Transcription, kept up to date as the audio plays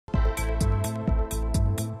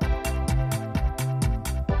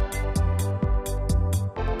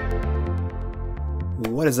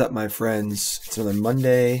What is up, my friends? It's another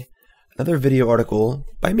Monday, another video article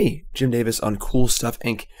by me, Jim Davis, on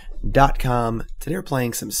CoolStuffInc.com. Today we're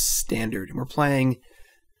playing some Standard, and we're playing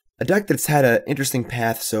a deck that's had an interesting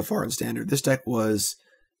path so far in Standard. This deck was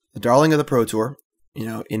the darling of the Pro Tour, you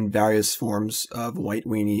know, in various forms of White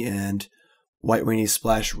Weenie and White Weenie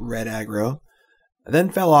splash red aggro. Then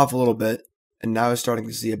fell off a little bit, and now is starting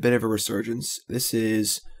to see a bit of a resurgence. This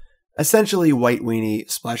is essentially White Weenie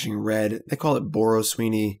splashing red. They call it Boros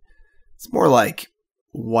Weenie. It's more like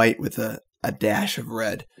white with a dash of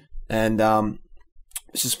red. And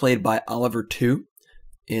this is played by Oliver 2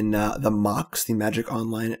 in the MOX, the Magic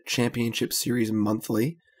Online Championship Series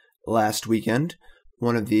Monthly, last weekend.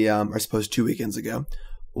 One of the, I suppose 2 weekends ago,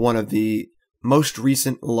 one of the most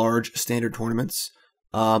recent large Standard tournaments.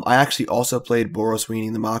 I actually also played Boros Weenie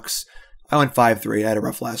in the MOX. I went 5-3. I had a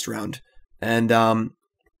rough last round. And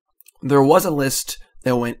there was a list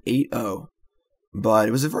that went 8-0, but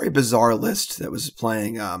it was a very bizarre list that was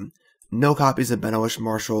playing no copies of Benalish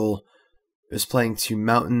Marshal. It was playing 2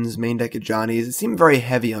 Mountains, main deck Ajani's. It seemed very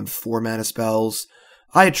heavy on 4 mana spells.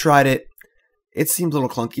 I had tried it. It seemed a little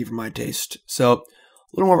clunky for my taste. So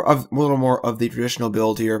a little more of the traditional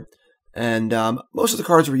build here. And most of the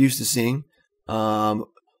cards we're used to seeing. The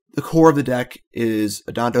core of the deck is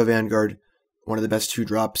Adanto Vanguard, one of the best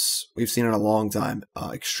 2-drops we've seen in a long time.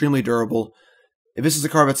 Extremely durable. If this is a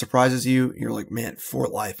card that surprises you, you're like, man, 4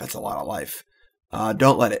 life, that's a lot of life.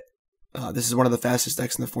 Don't let it. This is one of the fastest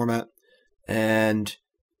decks in the format. And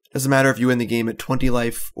it doesn't matter if you win the game at 20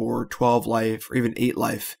 life or 12 life or even 8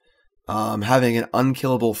 life. Having an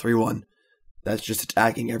unkillable 3-1 that's just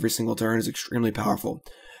attacking every single turn is extremely powerful.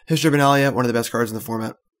 History of Benalia, one of the best cards in the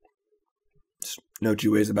format. Just no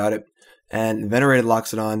two ways about it. And Venerated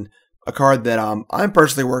Loxodon, a card that I'm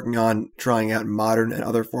personally working on trying out in Modern and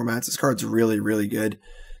other formats. This card's really, really good.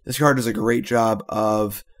 This card does a great job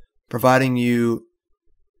of providing you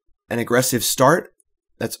an aggressive start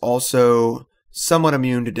that's also somewhat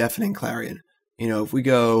immune to Deafening Clarion. You know, if we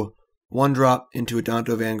go 1-drop into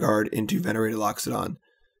Adanto Vanguard into Venerated Loxodon,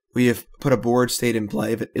 we have put a board state in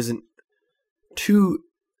play if it isn't too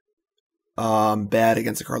bad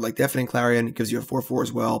against a card like Deafening Clarion. It gives you a 4/4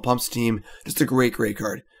 as well. Pumps the team. Just a great, great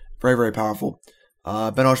card. Very, very powerful.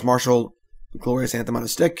 Benalish Marshal, Glorious Anthem on a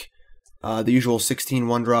stick. The usual 16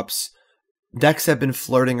 1-drops. Decks have been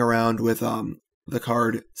flirting around with the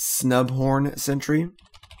card Snubhorn Sentry.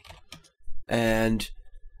 And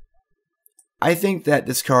I think that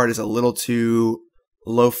this card is a little too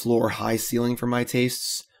low floor, high ceiling for my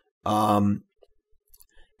tastes. It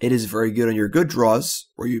is very good on your good draws,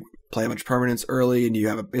 where you play a bunch of permanents early and you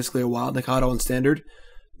have basically a wild Nikado in Standard.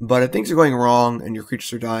 But if things are going wrong and your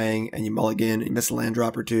creatures are dying and you mulligan and you miss a land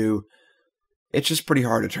drop or 2, it's just pretty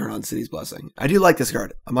hard to turn on City's Blessing. I do like this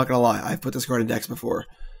card. I'm not going to lie. I've put this card in decks before,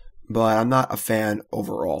 but I'm not a fan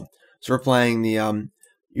overall. So we're playing the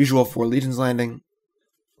usual 4 Legion's Landing.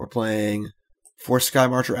 We're playing 4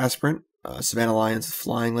 Skymarcher Aspirant. Savannah Lions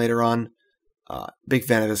flying later on. Big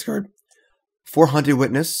fan of this card. 4 Hunted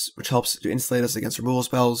Witness, which helps to insulate us against removal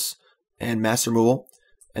spells and mass removal.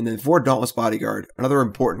 And then 4 Dauntless Bodyguard, another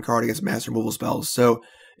important card against mass removal spells. So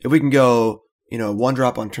if we can go, you know,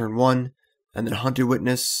 1-drop on turn 1, and then Hunted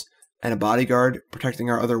Witness and a Bodyguard protecting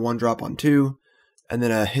our other 1-drop on 2, and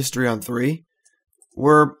then a History on 3,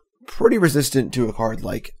 we're pretty resistant to a card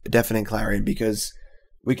like Deafening Clarion because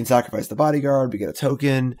we can sacrifice the Bodyguard, we get a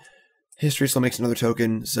token, History still makes another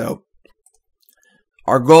token. So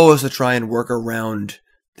our goal is to try and work around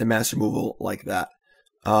the mass removal like that.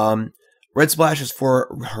 Red Splash is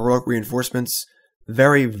 4 Heroic Reinforcements.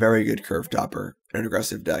 Very, very good curve topper in an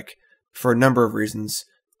aggressive deck for a number of reasons.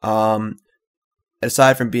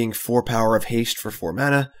 Aside from being 4 power of haste for 4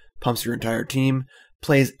 mana, pumps your entire team,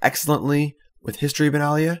 plays excellently with History of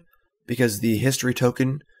Benalia because the history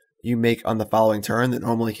token you make on the following turn that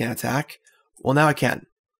normally can't attack, well, now it can,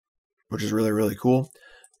 which is really, really cool.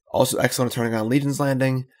 Also excellent at turning on Legion's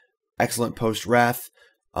Landing, excellent post-Wrath.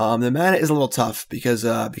 The mana is a little tough because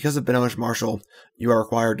of Benalish Marshal, you are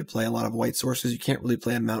required to play a lot of white sources. You can't really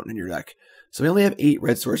play a mountain in your deck. So we only have 8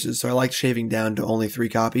 red sources, so I like shaving down to only 3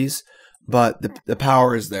 copies, but the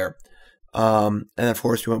power is there. And of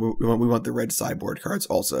course, we want the red sideboard cards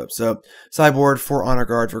also. So sideboard, 4 Honor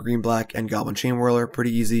Guard for green-black and Goblin Chain Whirler,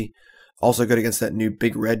 pretty easy. Also good against that new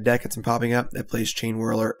big red deck that's been popping up that plays Chain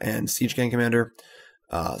Whirler and Siege Gang Commander.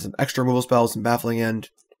 Some extra removal spells, some Baffling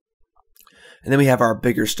End. And then we have our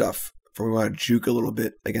bigger stuff for we want to juke a little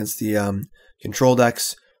bit against the control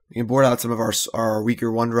decks. We can board out some of our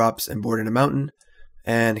weaker 1-drops and board in a mountain,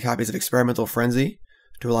 and copies of Experimental Frenzy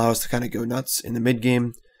to allow us to kind of go nuts in the mid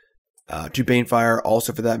game. 2 Banefire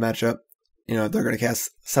also for that matchup. they're going to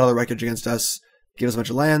cast Settle the Wreckage against us, give us a bunch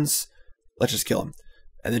of lands, let's just kill them.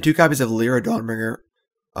 And then 2 copies of Lyra Dawnbringer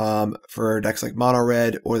for decks like Mono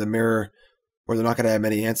Red or the Mirror, where they're not going to have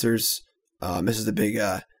many answers. This is the big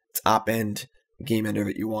top-end game ender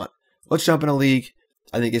that you want. Let's jump in a league.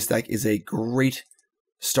 I think this deck is a great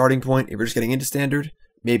starting point if you're just getting into Standard.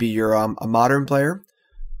 Maybe you're a modern player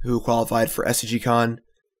who qualified for SCG Con,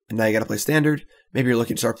 and now you got to play Standard. Maybe you're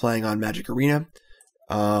looking to start playing on Magic Arena.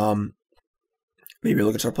 Maybe you're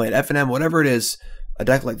looking to start playing FNM. Whatever it is, a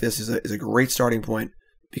deck like this is a great starting point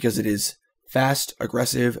because it is fast,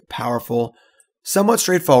 aggressive, powerful, somewhat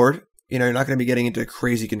straightforward. You're not going to be getting into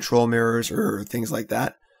crazy control mirrors or things like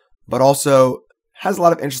that, but also has a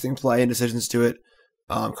lot of interesting play and decisions to it.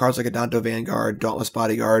 Cards like Adanto Vanguard, Dauntless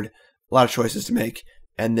Bodyguard, a lot of choices to make.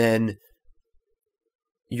 And then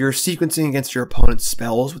your sequencing against your opponent's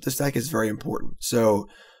spells with this deck is very important. So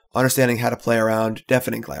understanding how to play around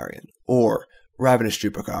Deafening Clarion or Ravenous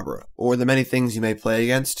Chupacabra or the many things you may play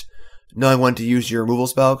against, knowing when to use your removal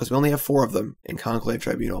spell, because we only have 4 of them in Conclave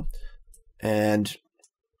Tribunal, and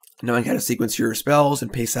knowing how to sequence your spells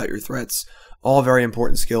and pace out your threats, all very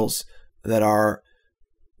important skills that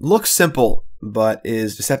look simple, but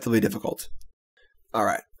is deceptively difficult. All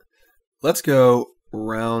right, let's go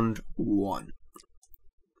round 1.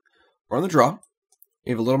 We're on the draw.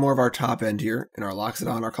 We have a little more of our top end here in our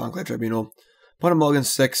Loxodon, our Conclave Tribunal. Opponent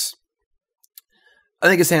mulligans 6. I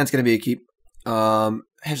think his hand's going to be a keep.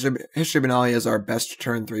 History of Benalia is our best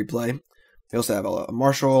turn 3 play. We also have a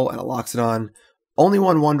Marshal and a Loxodon. Only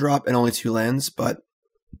 1 drop and only 2 lands, but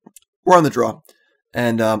we're on the draw.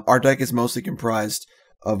 And our deck is mostly comprised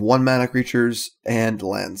of 1 mana creatures and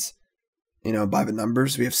lands. By the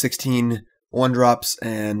numbers, we have 16 1-drops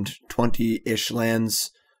and 20-ish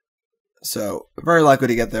lands. So, very likely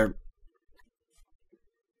to get there.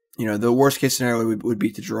 The worst case scenario would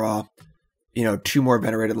be to draw, 2 more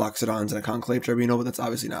Venerated Loxodons and a Conclave Tribunal, but that's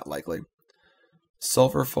obviously not likely.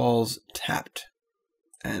 Sulfur Falls tapped.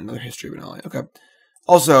 And another History of Benalia. Okay.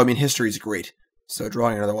 Also, history is great. So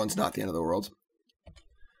drawing another one's not the end of the world.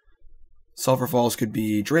 Sulfur Falls could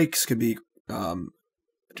be Drake's, could be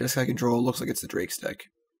Jeskai Control. Looks like it's the Drake's deck.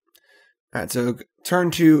 Alright, so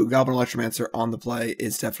turn 2, Goblin Electromancer on the play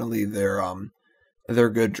is definitely their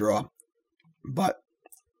good draw. But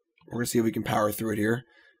we're going to see if we can power through it here.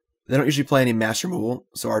 They don't usually play any mass removal,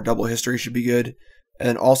 so our double history should be good. And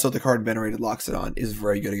then also the card Venerated Loxodon is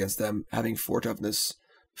very good against them. Having 4 toughness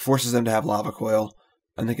forces them to have Lava Coil,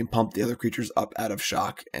 and they can pump the other creatures up out of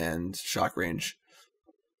shock and shock range.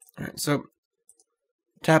 Alright, so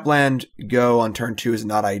tap land go on turn 2 is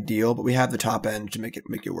not ideal, but we have the top end to make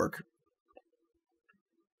it work.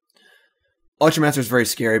 Electromancer is very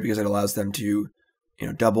scary because it allows them to,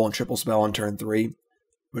 double and triple spell on turn 3,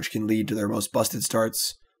 which can lead to their most busted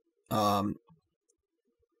starts.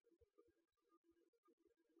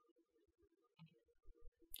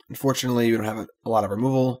 Unfortunately, we don't have a lot of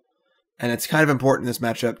removal, and it's kind of important in this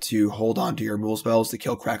matchup to hold on to your removal spells to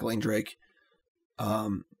kill Crackling Drake,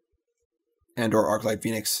 and or Arclight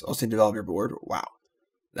Phoenix. Also develop your board. Wow,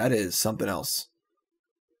 that is something else.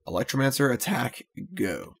 Electromancer, attack,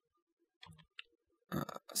 go.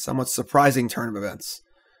 Somewhat surprising turn of events.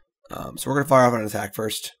 So we're going to fire off an attack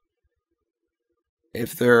first.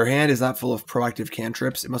 If their hand is not full of proactive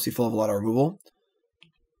cantrips, it must be full of a lot of removal.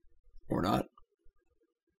 Or not.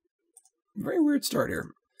 Very weird start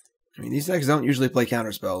here. These decks don't usually play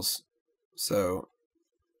counter spells. So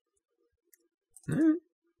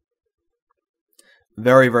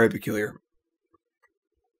very, very peculiar.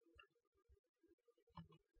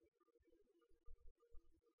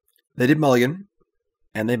 They did mulligan,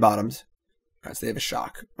 and they bottomed. Alright, so they have a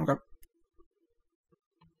shock. Okay.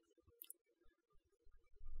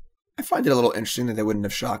 I find it a little interesting that they wouldn't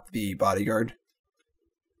have shocked the Bodyguard.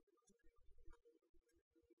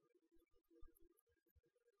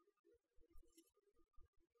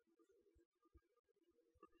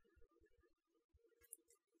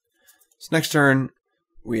 So next turn,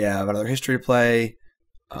 we have another history to play.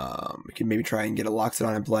 We can maybe try and get a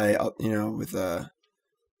Loxodon in play, with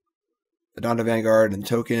Adanto Vanguard and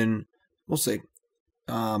token. We'll see.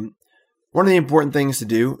 One of the important things to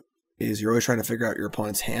do is you're always trying to figure out your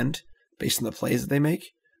opponent's hand based on the plays that they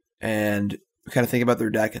make, and kind of think about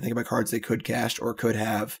their deck and think about cards they could cast or could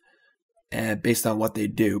have, and based on what they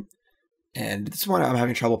do. And this is when I'm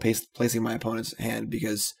having trouble placing my opponent's hand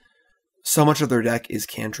because so much of their deck is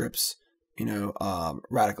cantrips.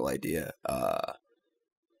 Radical Idea,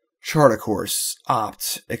 Chart a Course,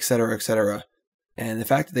 Opt, etc., etc. And the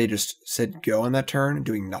fact that they just said go on that turn,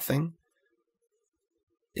 doing nothing,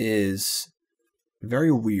 is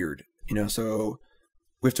very weird. So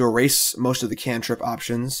we have to erase most of the cantrip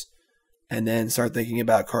options and then start thinking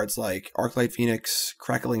about cards like Arclight Phoenix,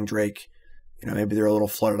 Crackling Drake. You know, maybe they're a little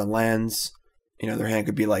flooded on lands. You know, their hand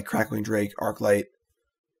could be like Crackling Drake, Arclight,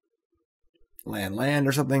 land,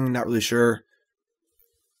 or something. Not really sure.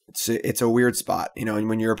 It's a weird spot, you know, and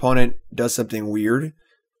when your opponent does something weird,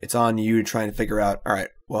 it's on you to try and figure out, all right,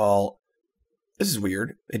 well, this is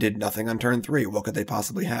weird. They did nothing on turn 3. What could they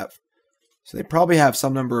possibly have? So they probably have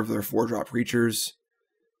some number of their 4-drop creatures.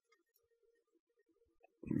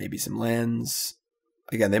 Maybe some lands.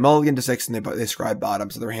 Again, they mulligan to 6 and they scribe bottom,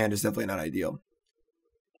 so their hand is definitely not ideal.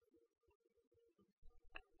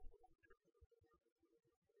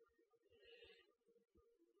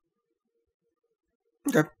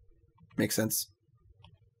 Okay. Makes sense.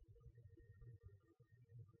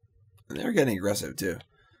 And they're getting aggressive too.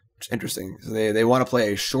 Which is interesting. So they want to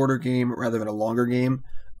play a shorter game rather than a longer game.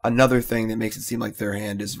 Another thing that makes it seem like their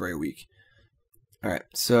hand is very weak. Alright,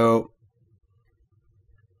 so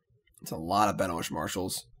it's a lot of Benalish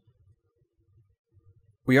Marshals.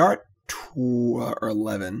 We are at 2 or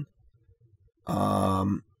 11.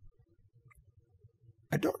 I'm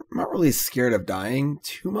not really scared of dying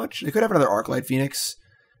too much. They could have another Arclight Phoenix,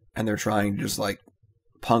 and they're trying to just like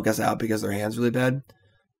punk us out because their hand's really bad.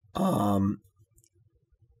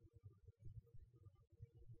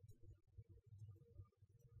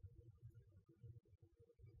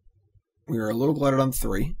 We are a little glutted on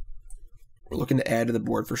 3. We're looking to add to the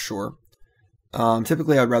board for sure.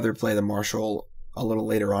 Typically, I'd rather play the Marshal a little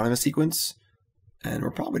later on in the sequence, and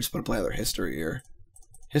we're probably just going to play another History here.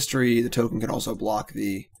 History, the token can also block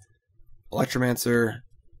the Electromancer.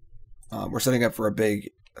 We're setting up for a big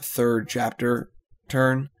 3rd chapter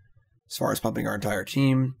turn as far as pumping our entire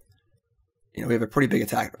team. You know, we have a pretty big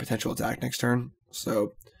potential attack next turn.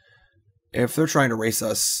 So if they're trying to race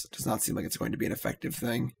us, it does not seem like it's going to be an effective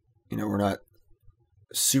thing. You know, we're not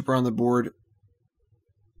super on the board.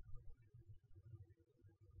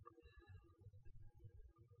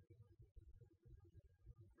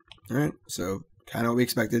 All right, so kind of what we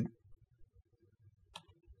expected.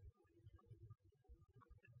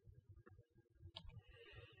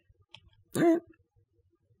 All right.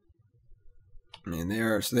 I mean,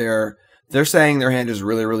 they're saying their hand is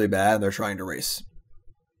really, really bad. They're trying to race.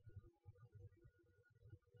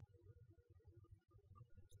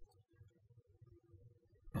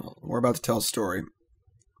 Well, we're about to tell a story.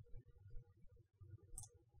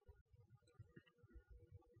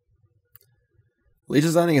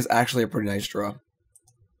 Legion's Landing is actually a pretty nice draw.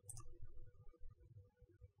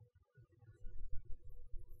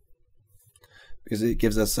 Because it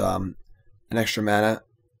gives us an extra mana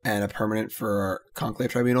and a permanent for our Conclave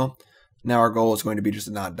Tribunal. Now our goal is going to be just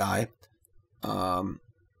to not die. So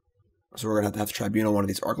we're going to have Tribunal one of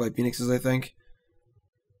these Arclight Phoenixes, I think.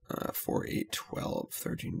 4, 8, 12,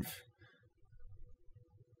 13.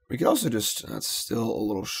 We could also just... That's still a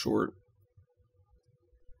little short.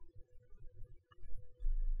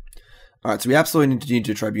 Alright, so we absolutely need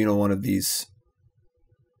to Tribunal one of these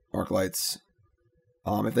Arclights.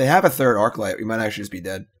 If they have a 3rd Arclight, we might actually just be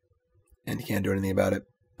dead. And can't do anything about it.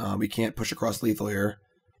 We can't push across lethal here.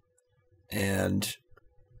 And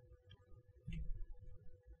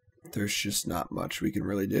there's just not much we can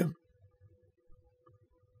really do.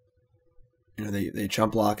 You know, they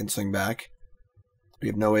chump block and swing back. We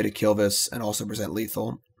have no way to kill this and also present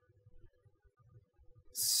lethal.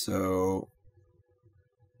 So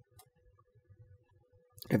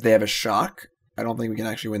if they have a shock, I don't think we can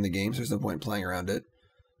actually win the game, so there's no point in playing around it.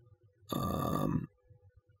 I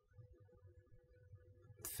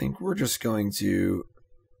think we're just going to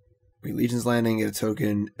Legion's Landing, get a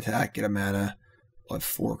token, attack, get a mana. We'll have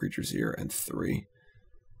 4 creatures here and 3.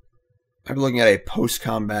 I'm looking at a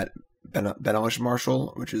post-combat Benalish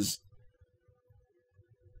Marshal, which is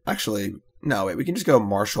actually, no, wait, we can just go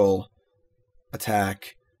Marshal,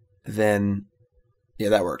 attack, then, yeah,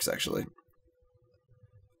 that works actually.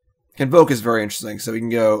 Convoke is very interesting, so we can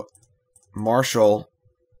go Marshal,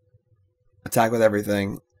 attack with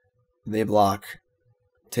everything, they block,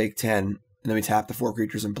 take 10, and then we tap the 4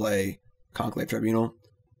 creatures and play Conclave Tribunal,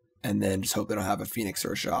 and then just hope they don't have a Phoenix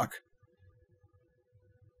or a Shock.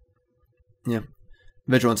 Yeah.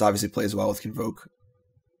 Vigilance obviously plays well with Convoke.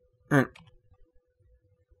 Alright.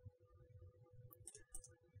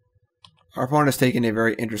 Our opponent has taken a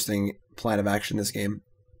very interesting plan of action this game.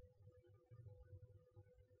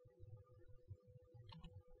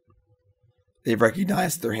 They've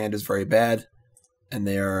recognized that their hand is very bad, and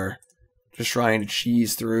they are just trying to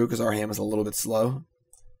cheese through because our hand was a little bit slow.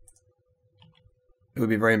 It would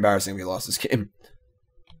be very embarrassing if we lost this game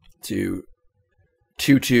to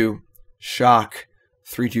 2-2, Shock,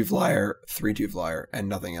 3/2 flyer, 3/2 flyer, and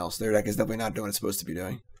nothing else. Their deck is definitely not doing what it's supposed to be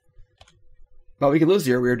doing. But we could lose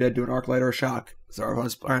here. We are dead to an Arc Light or a Shock. So our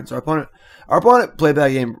opponent played that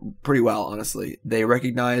game pretty well, honestly. They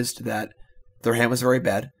recognized that their hand was very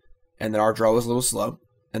bad, and that our draw was a little slow,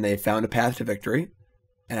 and they found a path to victory,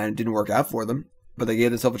 and it didn't work out for them. But they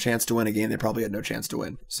gave themselves a chance to win a game they probably had no chance to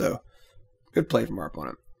win. So, good play from our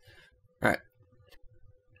opponent. All right.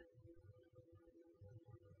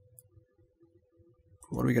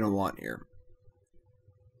 What are we going to want here?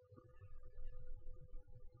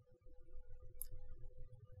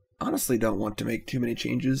 Honestly, don't want to make too many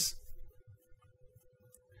changes.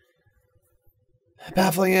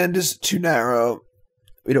 Baffling End is too narrow.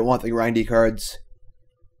 We don't want the grindy cards.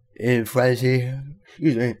 In Frenzy,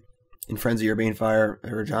 excuse me. In Frenzy or Banefire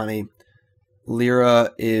or Ajani.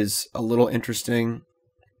 Lyra is a little interesting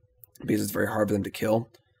because it's very hard for them to kill.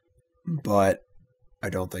 But I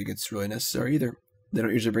don't think it's really necessary either. They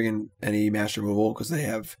don't usually bring in any mass removal because they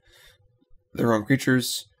have their own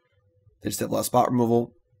creatures. They just have less spot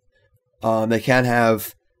removal. They can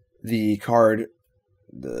have the card,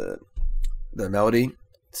 the Melody.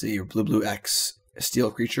 See, your blue X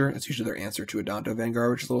steel creature. That's usually their answer to Adanto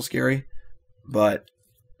Vanguard, which is a little scary. But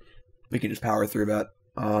we can just power through that.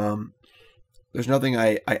 There's nothing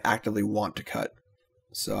I actively want to cut.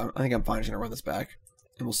 So I think I'm fine just going to run this back.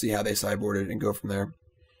 And we'll see how they sideboard it and go from there.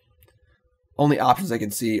 Only options I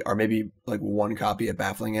can see are maybe like one copy of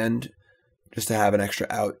Baffling End, just to have an extra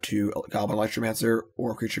out to Goblin Electromancer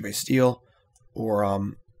or Creature-Based Steel,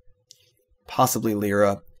 or possibly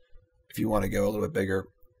Lyra if you want to go a little bit bigger.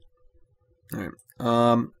 All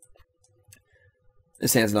right.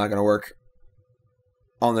 This hand's not going to work.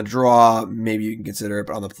 On the draw, maybe you can consider it,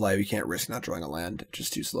 but on the play, we can't risk not drawing a land. It's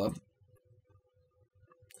just too slow.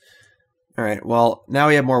 All right, well, now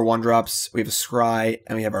we have more 1-drops. We have a Scry,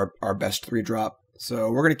 and we have our best 3-drop. So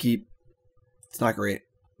we're going to keep. It's not great,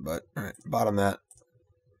 but all right, bottom that.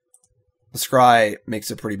 The Scry makes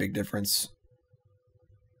a pretty big difference.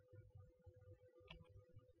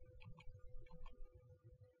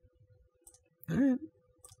 All right.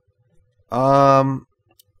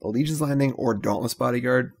 Legion's Landing or Dauntless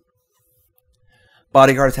Bodyguard.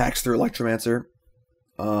 Bodyguard attacks through Electromancer.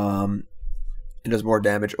 It does more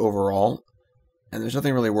damage overall. And there's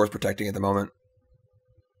nothing really worth protecting at the moment.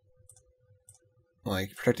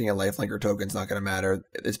 Like, protecting a lifelinker token's not going to matter.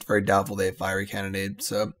 It's very doubtful they have Fiery Cannonade,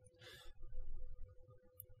 so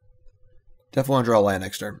definitely want to draw a land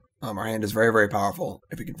next turn. Our hand is very, very powerful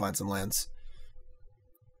if we can find some lands.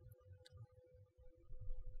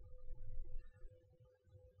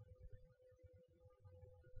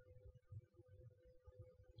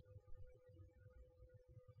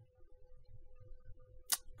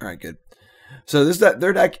 All right, good. So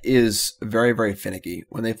their deck is very, very finicky.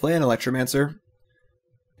 When they play an Electromancer,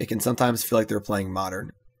 it can sometimes feel like they're playing Modern.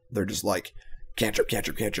 They're just like, cantrip,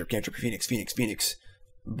 cantrip, cantrip, cantrip, Phoenix, Phoenix, Phoenix.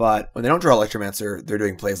 But when they don't draw Electromancer, they're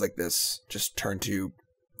doing plays like this. Just turn to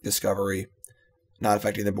Discovery, not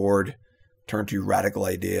affecting the board. Turn to Radical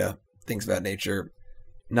Idea, things of that nature.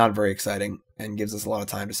 Not very exciting, and gives us a lot of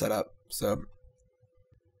time to set up. So,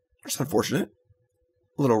 just unfortunate.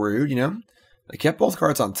 A little rude, you know? They kept both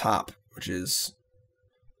cards on top, which is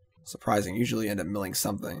surprising. Usually end up milling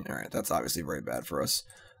something. All right, that's obviously very bad for us.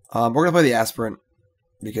 We're going to play the Aspirant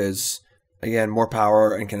because, again, more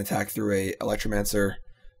power and can attack through a Electromancer.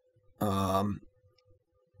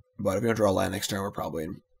 But if we don't draw a land next turn, we're probably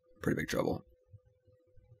in pretty big trouble.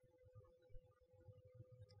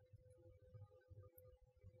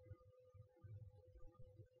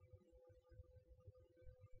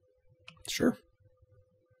 Sure.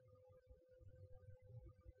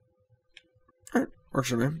 All right, works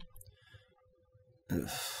for me. Ugh.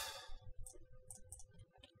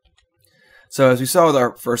 So as we saw with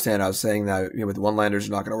our first hand, I was saying that with one-landers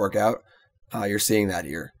are not going to work out. You're seeing that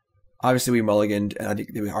here. Obviously, we mulliganed, and I think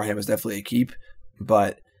our hand was definitely a keep.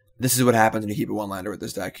 But this is what happens when you keep a one-lander with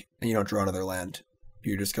this deck, and you don't draw another land.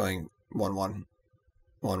 You're just going 1-1,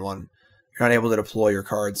 1-1. You're not able to deploy your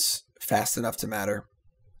cards fast enough to matter.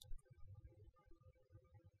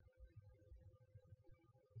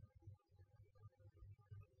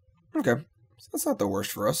 Okay, so that's not the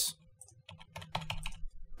worst for us.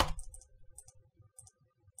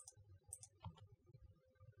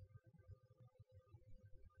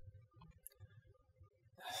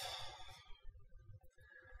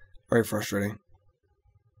 Very frustrating.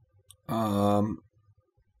 They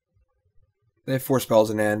have 4 spells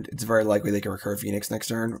in hand. It's very likely they can recur Phoenix next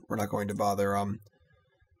turn. We're not going to bother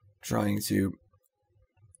trying to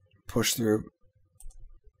push through.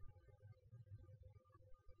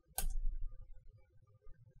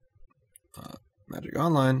 Magic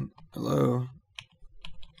Online. Hello.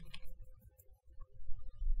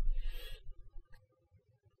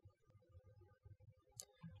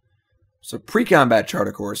 So pre-combat chart,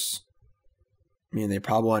 of course. I mean, they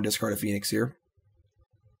probably want to discard a Phoenix here.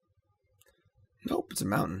 Nope, it's a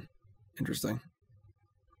mountain. Interesting.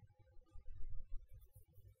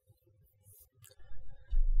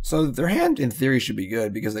 So their hand, in theory, should be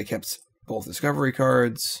good because they kept both Discovery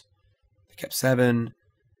cards. They kept 7.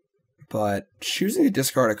 But choosing to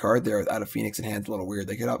discard a card there without a Phoenix in hand is a little weird.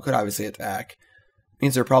 They could obviously attack.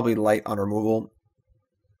 Means they're probably light on removal.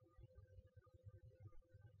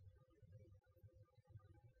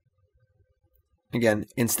 Again,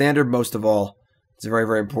 in Standard, most of all, it's very,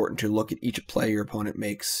 very important to look at each play your opponent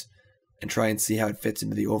makes and try and see how it fits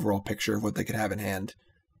into the overall picture of what they could have in hand.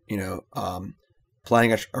 You know,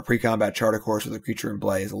 playing a pre-combat chart, of course, with a creature in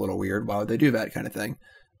play is a little weird. Why would they do that kind of thing?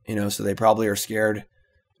 You know, so they probably are scared,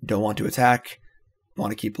 don't want to attack,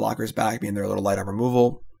 want to keep blockers back, meaning they're a little light on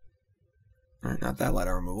removal. All right, not that light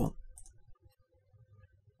on removal.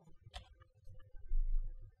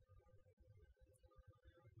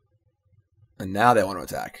 And now they want to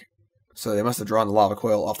attack. So they must have drawn the Lava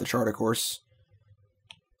Coil off the chart, of course.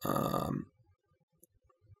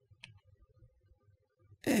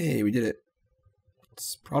 Hey, we did it.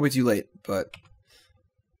 It's probably too late, but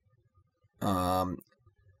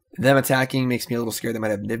them attacking makes me a little scared. They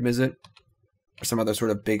might have Niv Mizzet or some other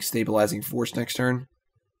sort of big stabilizing force next turn.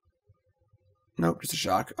 Nope, just a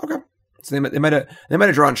shock. Okay, so they might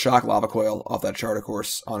have drawn shock Lava Coil off that chart, of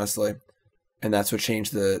course. Honestly. And that's what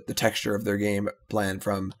changed the texture of their game plan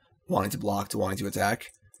from wanting to block to wanting to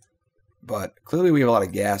attack. But clearly we have a lot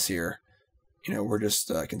of gas here. You know, we're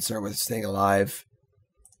just concerned with staying alive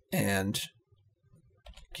and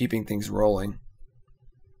keeping things rolling.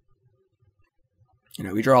 You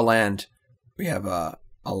know, we draw land. We have a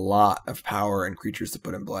lot of power and creatures to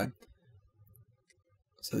put in play.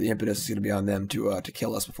 So the impetus is going to be on them to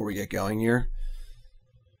kill us before we get going here.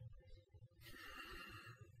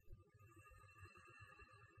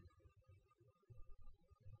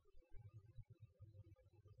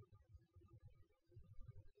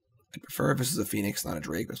 I'd prefer if this is a Phoenix, not a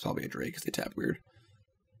Drake. But it's probably a Drake because they tap weird.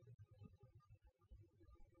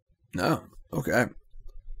 No. Okay.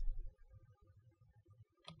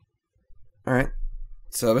 Alright.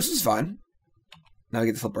 So this is fine. Now we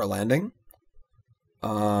get to flip our landing.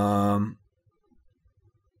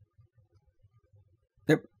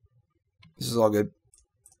 Yep. This is all good.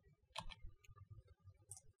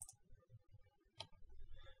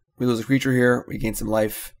 We lose a creature here. We gain some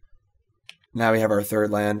life. Now we have our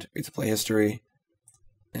third land. We get to play history.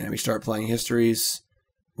 And we start playing histories.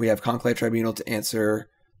 We have Conclave Tribunal to answer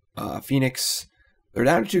Phoenix. They're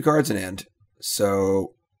down to 2 cards in hand.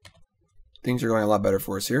 So things are going a lot better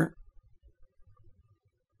for us here.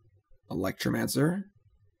 Electromancer.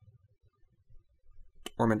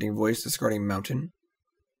 Tormenting Voice, discarding Mountain.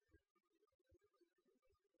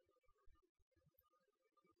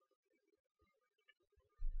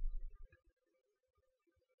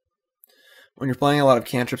 When you're playing a lot of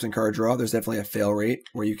cantrips and card draw, there's definitely a fail rate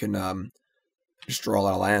where you can just draw a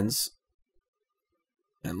lot of lands.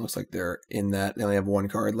 And it looks like they're in that. They only have 1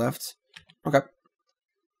 card left. Okay.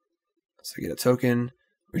 So we get a token.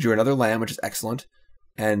 We drew another land, which is excellent.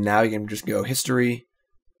 And now you can just go history.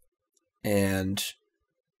 And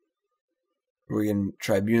we can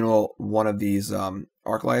tribunal one of these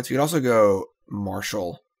Arclights. You can also go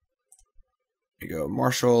Marshal. You go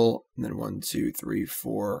Marshal, and then 1, 2, 3,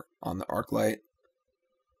 4 on the Arclight.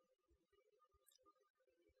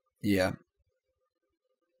 Yeah.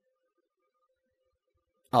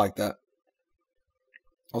 I like that.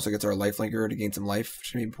 Also gets our lifelinker to gain some life,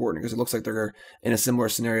 which is important because it looks like they're in a similar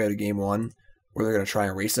scenario to game 1, where they're going to try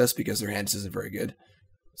and race us because their hand just isn't very good.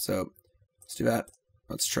 So let's do that.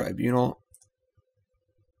 Let's tribunal.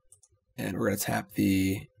 And we're going to tap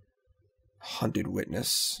the Hunted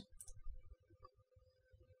Witness.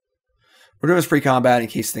 We're doing this pre-combat in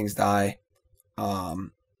case things die. Or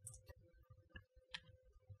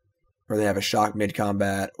they have a shock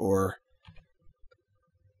mid-combat, or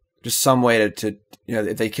just some way to you know,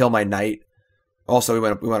 if they kill my knight. Also, we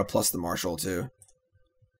want to plus the Marshal too.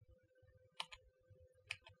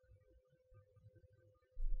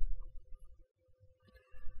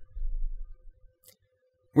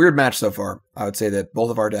 Weird match so far. I would say that both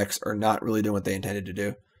of our decks are not really doing what they intended to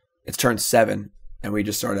do. It's turn 7. And we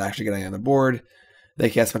just started actually getting on the board.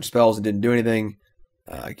 They cast a bunch of spells and didn't do anything.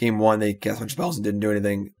 Game 1, they cast a bunch of spells and didn't do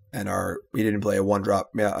anything. And we didn't play a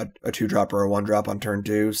 1-drop, a 2-drop or a 1-drop on turn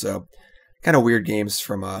 2. So kind of weird games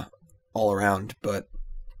from all around. But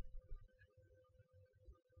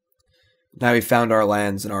Now we found our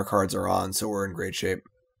lands and our cards are on, so we're in great shape.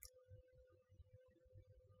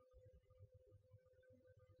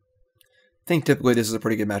 I think typically this is a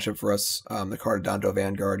pretty good matchup for us. The card Adanto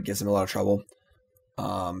Vanguard gives them a lot of trouble.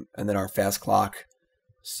 And then our fast clock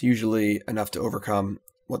is usually enough to overcome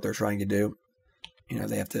what they're trying to do. You know,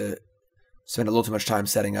 they have to spend a little too much time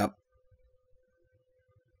setting up.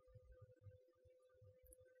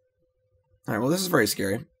 All right, well, this is very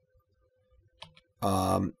scary.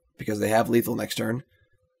 Because they have lethal next turn,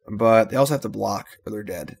 but they also have to block or they're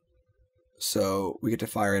dead. So we get to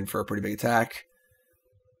fire in for a pretty big attack.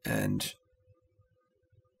 And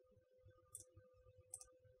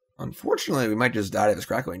unfortunately, we might just die to this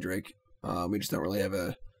Crackling Drake. We just don't really have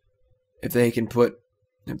a... If they can put...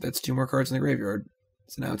 If that's 2 more cards in the graveyard.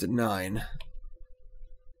 So now it's at 9.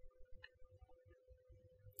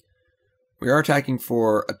 We are attacking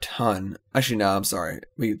for a ton. Actually, no, I'm sorry.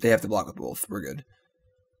 They have to block with both. We're good.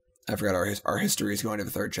 I forgot our history is going to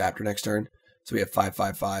the 3rd chapter next turn. So we have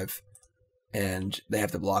 5/5/5. And they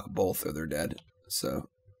have to block both or they're dead. So,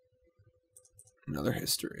 another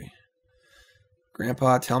history.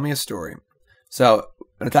 Grandpa, tell me a story. So,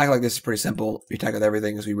 an attack like this is pretty simple. We attack with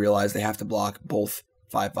everything because we realize they have to block both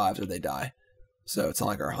 5/5s or they die. So, it's not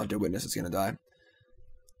like our Hunted Witness is going to die.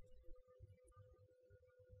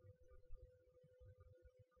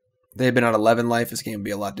 They had been on 11 life, this game would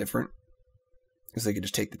be a lot different. Because they could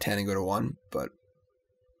just take the 10 and go to 1, but...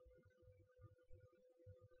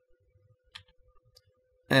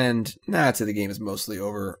 And now I'd say the game is mostly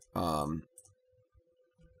over.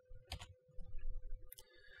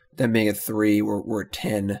 Them being at 3, we're at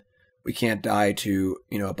 10. We can't die to,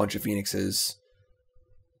 you know, a bunch of Phoenixes.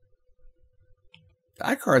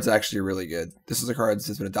 That card's actually really good. This is a card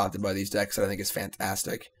that's been adopted by these decks that I think is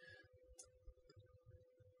fantastic.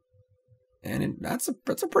 And that's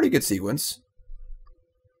a pretty good sequence.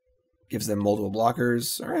 Gives them multiple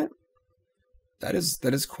blockers. All right, that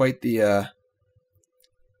is quite the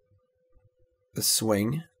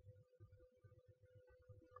swing.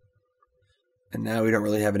 And now we don't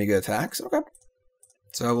really have any good attacks. Okay,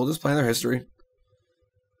 so we'll just play their history,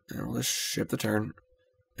 and we'll just ship the turn.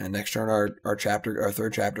 And next turn, our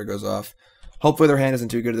 3rd chapter goes off. Hopefully, their hand isn't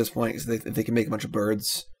too good at this point, because if they can make a bunch of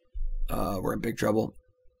birds, we're in big trouble.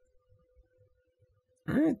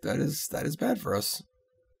 All right, that is bad for us.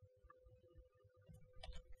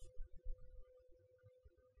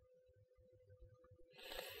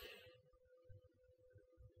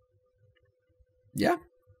 Yeah.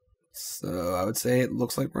 So I would say it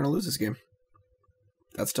looks like we're going to lose this game.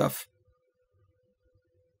 That's tough.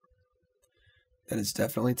 That is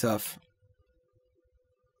definitely tough.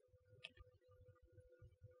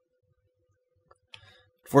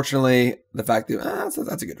 Fortunately, the fact that...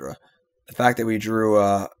 that's a good draw. The fact that we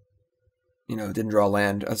drew, didn't draw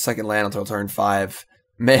a second land until turn 5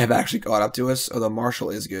 may have actually caught up to us, although Marshal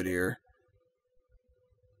is good here.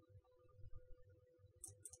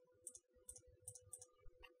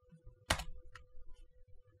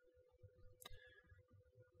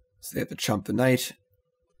 So they have to chump the knight.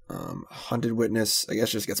 Hunted Witness, I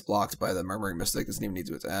guess, just gets blocked by the Murmuring Mystic. Doesn't even need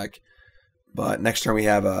to attack. But next turn we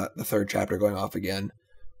have the 3rd chapter going off again.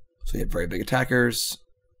 So we have very big attackers.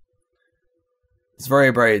 It's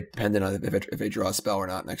very, very dependent on if they draw a spell or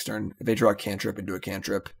not next turn. If they draw a cantrip into a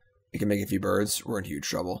cantrip, it can make a few birds. We're in huge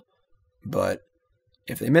trouble. But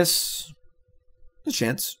if they miss, there's a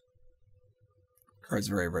chance. Card's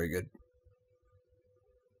very, very good.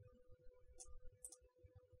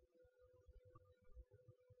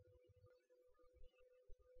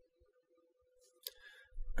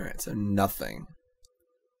 Alright, so nothing.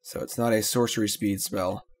 So it's not a sorcery speed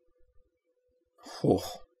spell. Oh.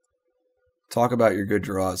 Talk about your good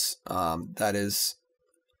draws. That is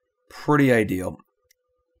pretty ideal.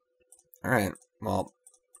 Alright, well,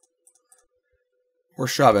 we're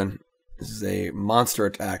shoving. This is a monster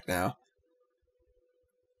attack now.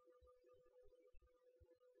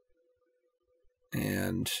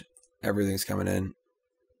 And everything's coming in.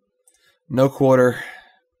 No quarter.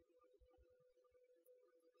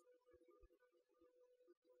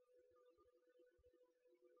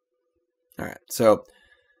 Alright, so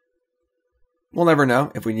we'll never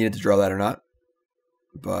know if we needed to draw that or not.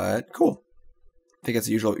 But cool. I think it's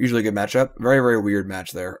a usually a good matchup. Very, very weird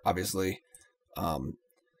match there, obviously.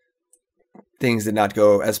 Things did not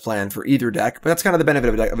go as planned for either deck. But that's kind of the benefit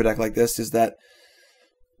of a deck like this, is that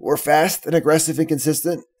we're fast and aggressive and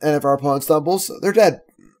consistent. And if our opponent stumbles, they're dead.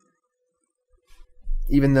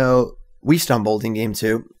 Even though we stumbled in game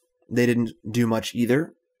 2, they didn't do much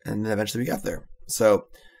either. And then eventually we got there. So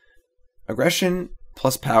aggression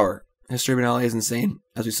plus power. History of Benalia is insane,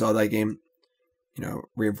 as we saw that game. You know,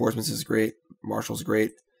 Reinforcements is great, Marshal's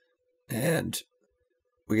great, and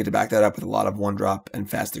we get to back that up with a lot of 1-drop and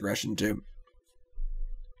fast aggression too.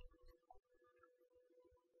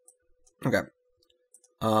 Okay.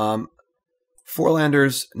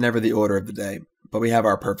 4-landers, never the order of the day, but we have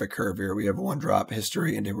our perfect curve here. We have 1-drop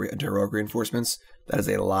history into heroic reinforcements. That is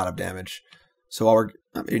a lot of damage. So while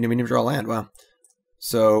we didn't even draw a land, wow.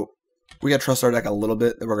 So we got to trust our deck a little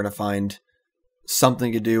bit that we're going to find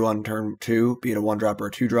something to do on turn 2, be it a 1-drop or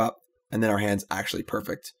a 2-drop, and then our hand's actually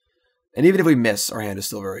perfect. And even if we miss, our hand is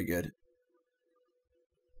still very good.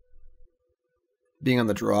 Being on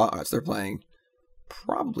the draw, alright, so they're playing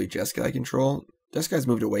probably Jeskai control. Jeskai's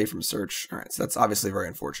moved away from search. Alright, so that's obviously very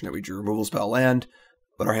unfortunate. We drew removal spell land,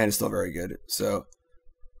 but our hand is still very good. So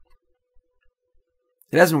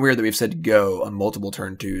it has been weird that we've said go on multiple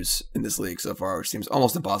turn 2s in this league so far, which seems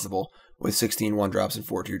almost impossible with 16 1-drops and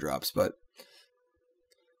 4 2-drops, but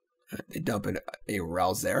they dump in a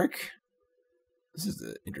Ralzeric. This is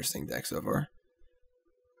an interesting deck so far.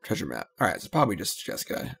 Treasure map. Alright, so probably just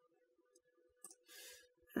Jeskai.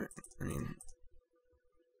 I mean,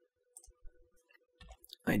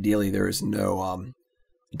 ideally there is no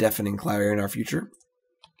deafening clarion in our future.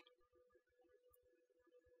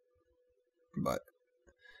 But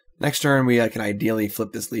next turn we can ideally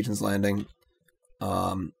flip this Legion's Landing.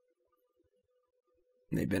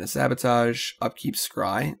 They've been a Sabotage, Upkeep,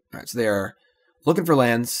 Scry. Alright, so they are looking for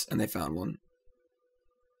lands, and they found one.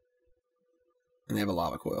 And they have a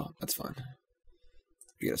Lava Coil. That's fine.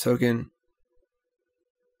 You get a token.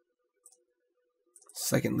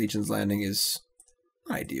 Second Legion's Landing is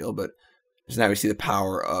not ideal, but just now we see the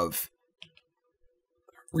power of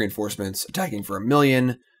reinforcements attacking for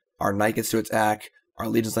 1,000,000. Our Knight gets to attack. Our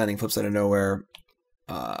Legion's Landing flips out of nowhere.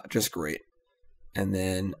 Just great. And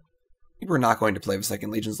then we're not going to play the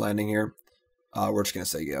second Legion's Landing here. We're just going to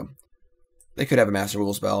say go. They could have a Master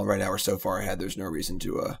Rule spell. Right now we're so far ahead, there's no reason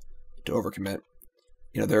to overcommit.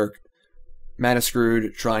 You know, they're mana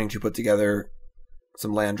screwed, trying to put together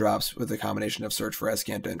some land drops with a combination of Search for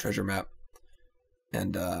Azcanta and Treasure Map.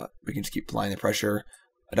 And we can just keep applying the pressure.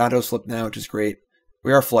 Adanto's flipped now, which is great.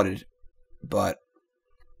 We are flooded, but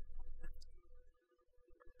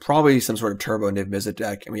probably some sort of turbo Niv Mizzet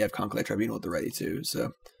deck, and we have Conclave Tribunal at the ready too,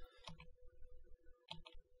 so.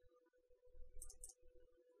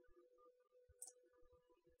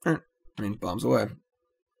 Alright, I mean, bombs away.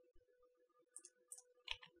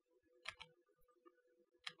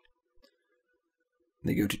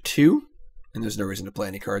 They go to 2, and there's no reason to play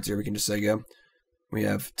any cards here. We can just say go. We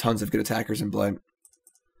have tons of good attackers in play.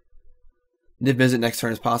 Niv Mizzet next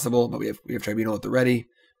turn is possible, but we have Tribunal at the ready.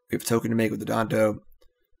 We have a token to make with Adanto.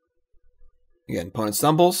 Again, opponent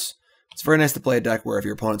stumbles. It's very nice to play a deck where if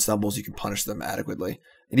your opponent stumbles, you can punish them adequately.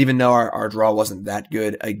 And even though our draw wasn't that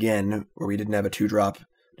good, again, where we didn't have a 2-drop,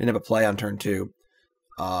 didn't have a play on turn 2,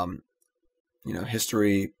 you know,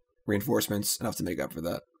 history, reinforcements, enough to make up for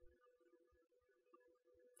that.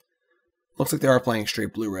 Looks like they are playing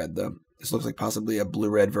straight blue-red, though. This looks like possibly a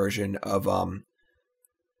blue-red version of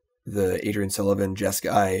the Adrian Sullivan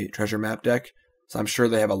Jeskai treasure map deck. So I'm sure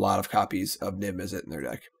they have a lot of copies of Niv Mizzet in their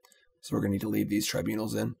deck. So we're going to need to leave these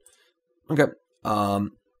tribunals in. Okay.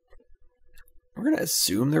 We're going to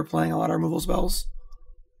assume they're playing a lot of removal spells.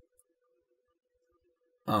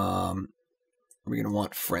 Are we going to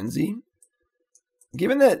want Frenzy?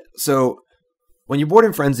 Given that, so when you board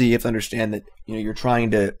in Frenzy, you have to understand that you're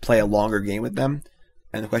trying to play a longer game with them.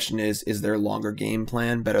 And the question is their longer game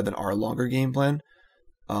plan better than our longer game plan?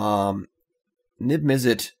 Niv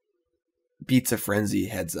Mizzet beats a Frenzy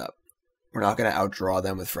heads up. We're not going to outdraw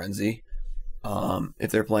them with Frenzy.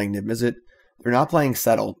 If they're playing Niv Mizzet, they're not playing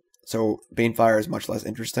Settle, so Banefire is much less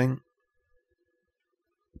interesting.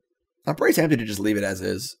 I'm pretty tempted to just leave it as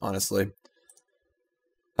is, honestly.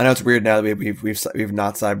 I know it's weird now that we've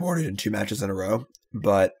not sideboarded in 2 matches in a row,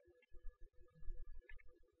 but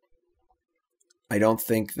I don't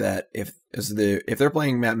think that if they're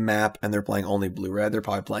playing map and they're playing only blue-red, they're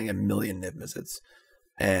probably playing 1,000,000 Niv Mizzets.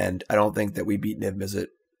 And I don't think that we beat Niv Mizzet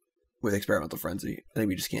with Experimental Frenzy. I think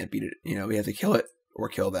we just can't beat it. We have to kill it or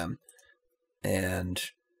kill them. And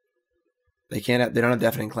they don't have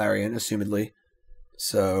Deafening Clarion, assumedly.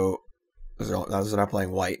 So those are not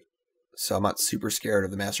playing white. So I'm not super scared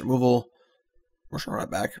of the mass removal. We're just gonna run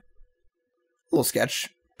it back. A little sketch,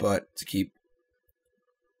 but to keep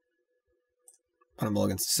on a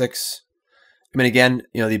mulligan 6. I mean, again,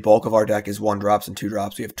 the bulk of our deck is 1-drops and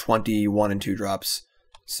 2-drops. We have 21 and 2-drops.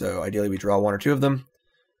 So ideally we draw 1 or 2 of them.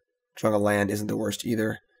 Drawing a land isn't the worst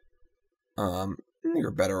either. I think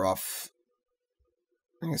we're better off.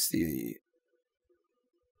 I guess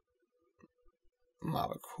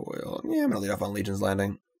Lava Coil. Yeah, I'm going to lead off on Legion's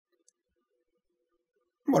Landing.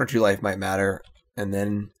 1 or 2 life might matter. And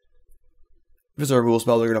then, if there's a rule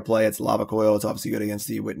spell they're going to play, it's Lava Coil. It's obviously good against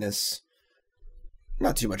the Witness.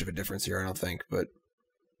 Not too much of a difference here, I don't think, but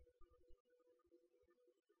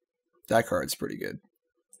that card's pretty good.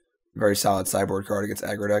 Very solid sideboard card against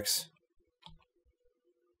aggro decks.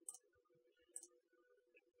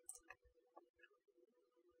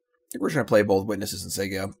 I think we're just going to play both Witnesses and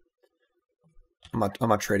Sego. I'm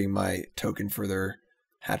not trading my token for their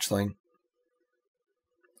hatchling.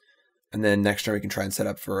 And then next turn we can try and set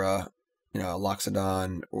up for a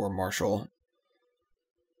Loxodon or Marshal.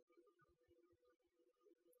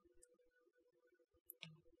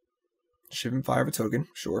 Shivan fire a token,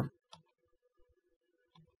 sure.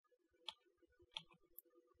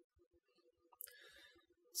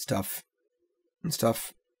 It's tough. It's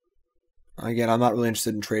tough. Again, I'm not really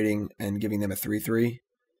interested in trading and giving them a 3/3.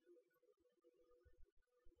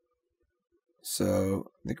 So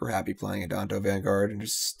I think we're happy playing Adanto Vanguard and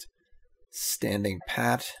just standing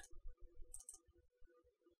pat.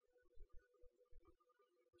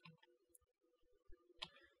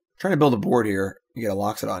 Trying to build a board here and get a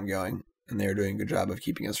Loxodon going, and they're doing a good job of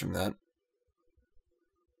keeping us from that.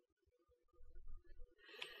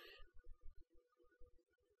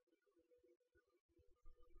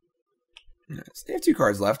 So they have 2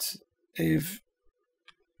 cards left. They've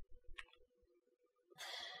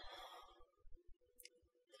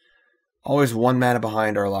always 1 mana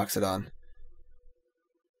behind our Loxodon.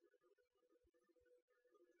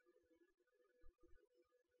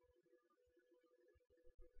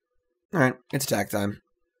 Alright, it's attack time.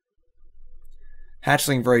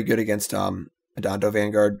 Hatchling very good against Adanto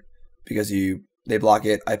Vanguard because they block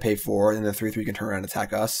it, I pay 4, and then the 3/3 can turn around and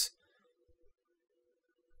attack us.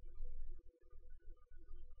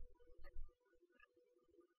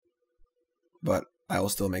 But I will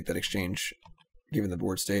still make that exchange given the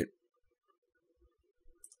board state.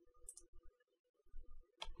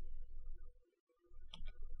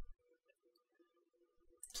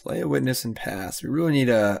 Play a Witness and pass. We really need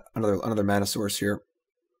another mana source here.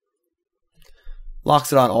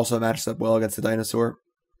 Loxodon also matches up well against the dinosaur.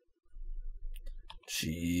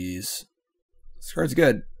 Jeez. This card's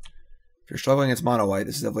good. If you're struggling against mono white,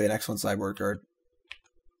 this is definitely an excellent sideboard card.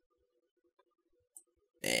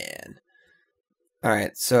 Man.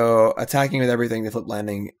 Alright, so attacking with everything to flip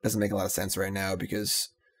landing doesn't make a lot of sense right now because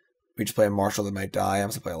we just play a Marshal that might die. I'm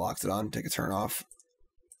just going to play a Loxodon, take a turn off.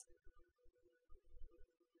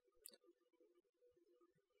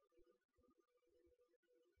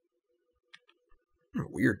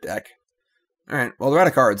 Weird deck. Alright, well, they're out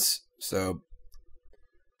of cards, so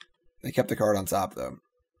they kept the card on top, though.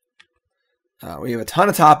 We have a ton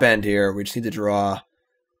of top end here. We just need to draw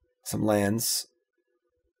some lands.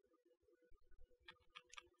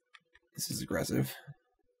 This is aggressive.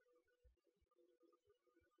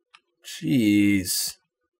 Jeez.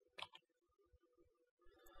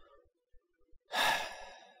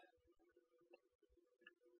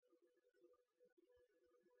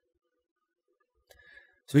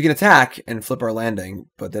 So we can attack and flip our landing,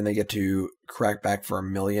 but then they get to crack back for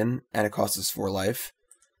 1,000,000, and it costs us 4 life.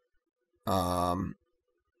 And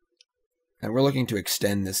we're looking to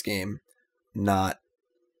extend this game, not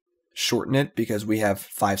shorten it, because we have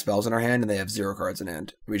 5 spells in our hand and they have 0 cards in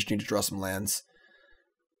hand. We just need to draw some lands.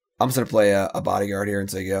 I'm just going to play a Bodyguard here and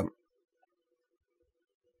say go.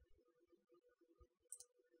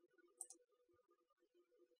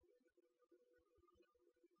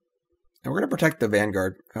 And we're going to protect the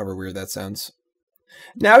Vanguard, however weird that sounds.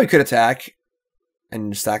 Now we could attack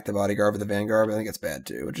and stack the Bodyguard with the Vanguard, but I think it's bad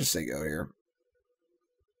too. We'll just say go here.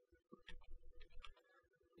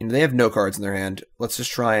 They have no cards in their hand. Let's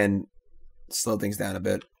just try and slow things down a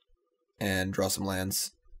bit and draw some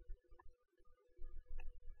lands.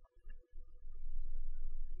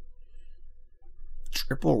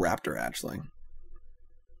 Triple Raptor Hatchling.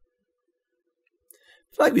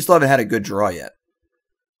 I feel like we still haven't had a good draw yet.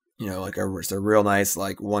 Like it's a real nice,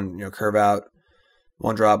 like, curve out,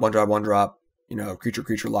 1 drop, 1 drop, 1 drop, creature,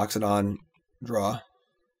 Loxodon, draw.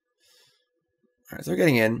 Alright, so we're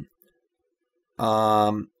getting in.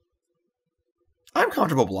 I'm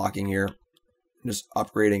comfortable blocking here. Just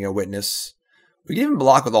upgrading a Witness. We can even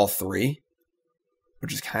block with all 3,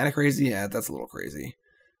 which is kind of crazy. Yeah, that's a little crazy.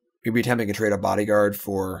 We'd be attempting to trade a Bodyguard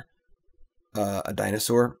for a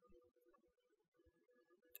Dinosaur.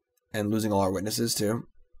 And losing all our Witnesses, too.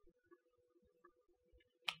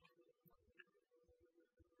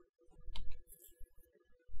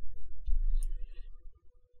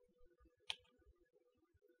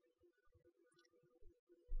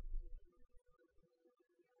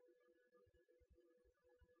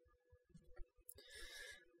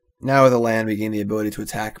 Now with a land, we gain the ability to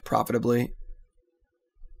attack profitably.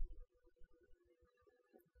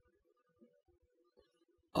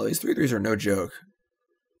 Oh, these 3/3s are no joke.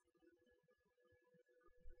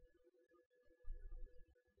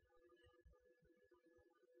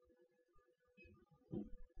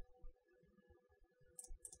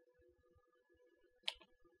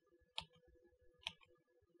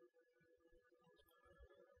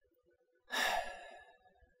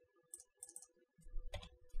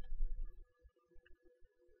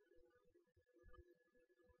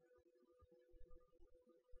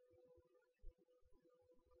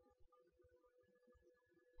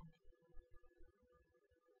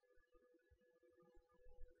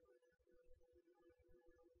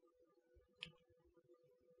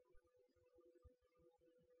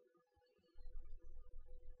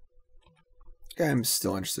 I'm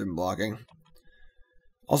still interested in blocking.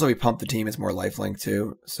 Also, we pumped the team. It's more lifelink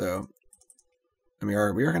too. So, I mean,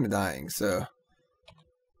 we are kind of dying. So,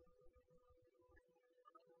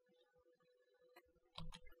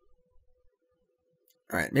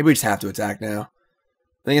 all right, maybe we just have to attack now.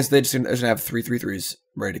 I think it's they're just gonna have 3/3/3s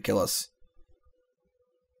ready to kill us.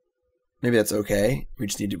 Maybe that's okay. We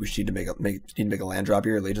just need to make a land drop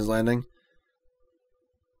here, Legion's Landing.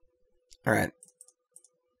 All right.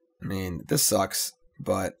 I mean, this sucks,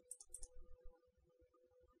 but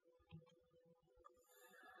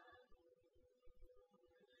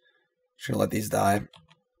just gonna let these die.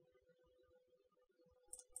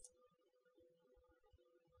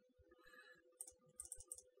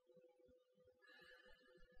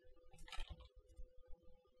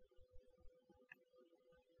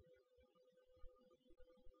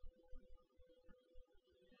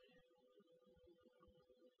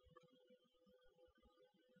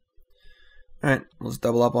 Alright, let's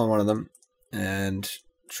double up on one of them and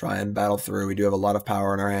try and battle through. We do have a lot of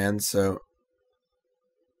power in our hands, so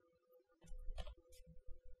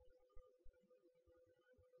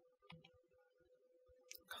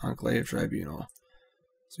Conclave Tribunal.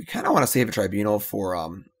 So we kind of want to save a Tribunal for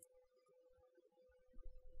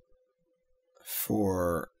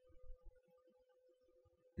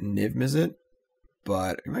Niv Mizzet,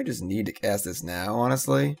 but we might just need to cast this now,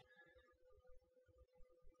 honestly.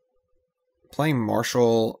 Playing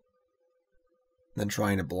Marshal, then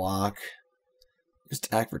trying to block. Just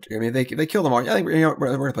attack for 2. I mean, they kill the Marshal. I think we're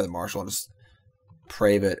gonna play the Marshal and just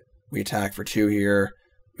pray that we attack for 2 here.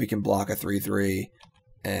 We can block a 3/3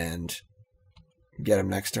 and get him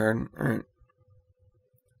next turn. All right.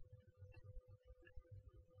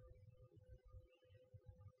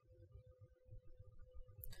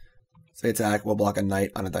 So they attack. We'll block a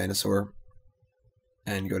Knight on a Dinosaur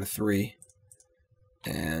and go to 3.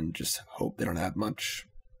 And just hope they don't have much.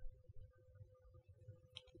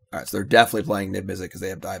 Alright, so they're definitely playing Niv Mizzet because they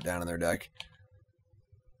have Dive Down in their deck.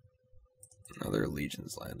 Another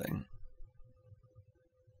Legion's Landing.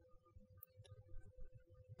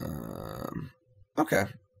 Okay.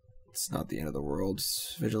 It's not the end of the world.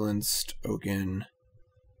 Vigilance, Token.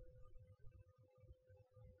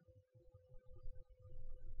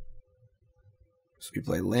 So we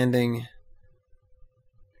play Landing.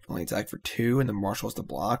 Only attack for 2, and the Marshal has to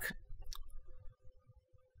block.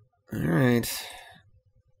 Alright.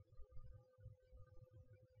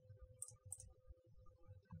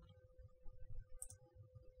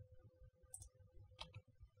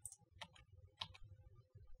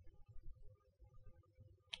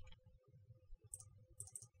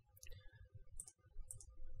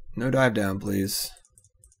 No dive down, please.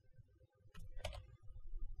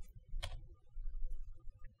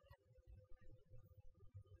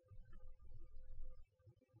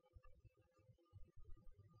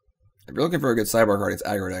 If you're looking for a good sideboard card, it's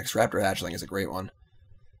aggro decks. Raptor Hatchling is a great one.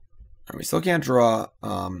 And we still can't draw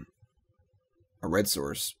a red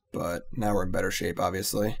source, but now we're in better shape,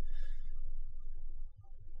 obviously.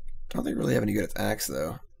 Don't think we really have any good attacks,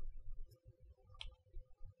 though.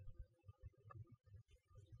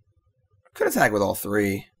 Could attack with all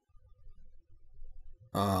 3.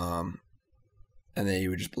 And then you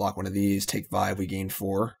would just block one of these, take 5, we gain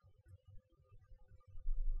 4.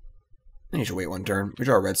 And you should wait 1 turn. We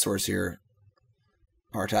draw a red source here.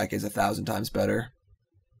 Our attack is 1,000 times better.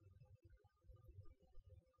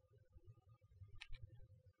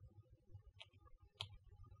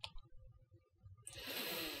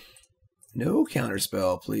 No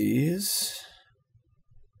counterspell, please.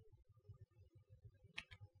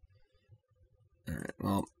 Alright,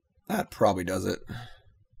 well, that probably does it.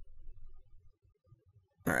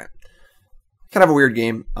 Alright. Kind of a weird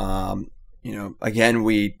game. You know, again,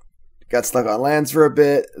 we got stuck on lands for a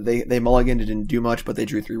bit. They mulliganed, didn't do much, but they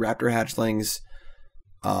drew 3 Raptor Hatchlings.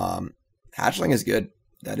 Hatchling is good.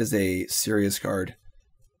 That is a serious card.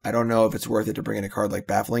 I don't know if it's worth it to bring in a card like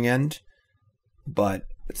Baffling End, but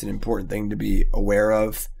it's an important thing to be aware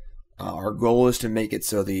of. Our goal is to make it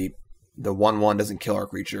so the 1/1 doesn't kill our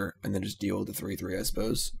creature, and then just deal with the 3/3, I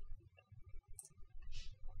suppose.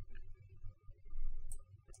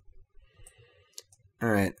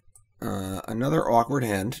 Alright, another awkward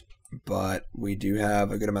hand, but we do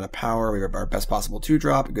have a good amount of power. We have our best possible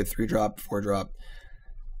 2-drop, a good 3-drop, 4-drop.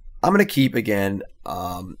 I'm going to keep again.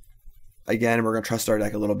 Again, we're going to trust our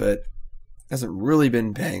deck a little bit. Hasn't really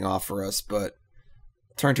been paying off for us, but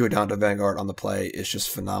turn to Adanto Vanguard on the play is just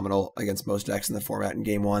phenomenal against most decks in the format in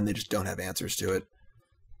Game 1. They just don't have answers to it.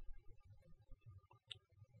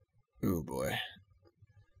 Ooh, boy.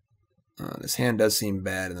 This hand does seem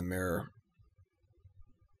bad in the mirror.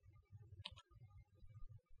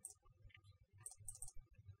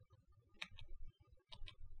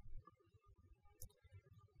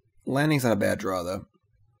 Landing's not a bad draw, though.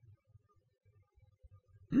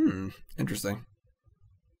 Interesting.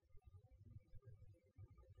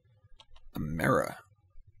 Amera.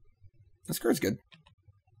 This card's good.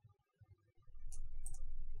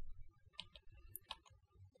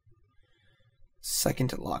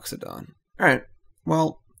 Second Loxodon. Alright,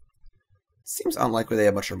 well, seems unlikely they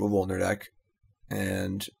have much removal in their deck.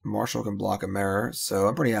 And Marshal can block Amera, so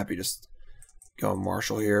I'm pretty happy just going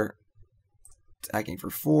Marshal here. Attacking for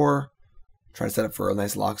 4. Try to set up for a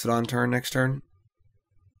nice Loxodon turn next turn.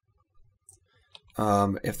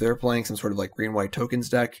 If they're playing some sort of like green-white tokens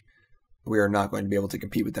deck, we are not going to be able to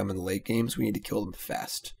compete with them in the late games. We need to kill them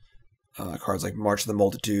fast. Cards like March of the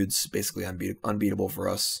Multitudes, basically unbeatable for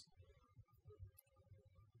us.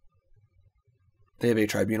 They have a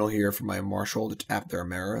Tribunal here for my Marshal to tap their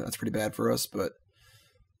Amera. That's pretty bad for us, but...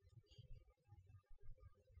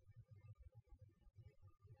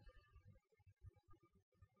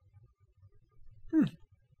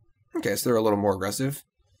 Okay, so they're a little more aggressive.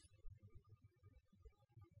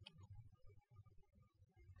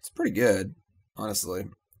 It's pretty good, honestly.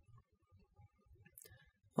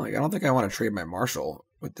 Like, I don't think I want to trade my Marshal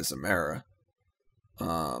with this Amera.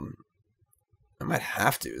 I might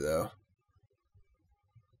have to, though.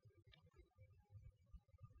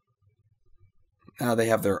 Now they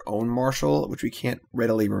have their own Marshal, which we can't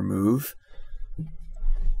readily remove.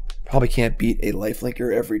 Probably can't beat a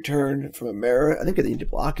lifelinker every turn from Amera. I think they need to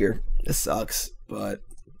block here. This sucks, but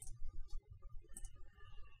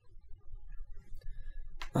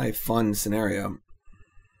not a fun scenario.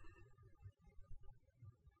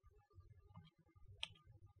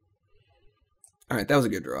 All right, that was a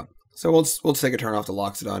good draw. So we'll take a turn off the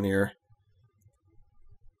Loxodon here.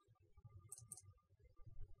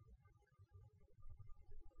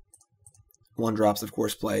 One drops, of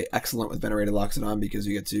course, play excellent with Venerated Loxodon because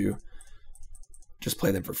you get to just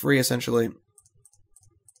play them for free, essentially.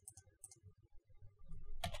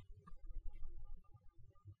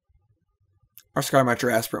 Our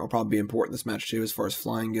Skymarcher Aspirant will probably be important in this match, too, as far as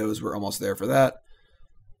flying goes. We're almost there for that.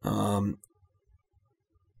 Now,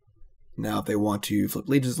 if they want to flip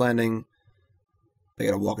Legion's Landing, they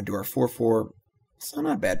got to walk into our 4/4. So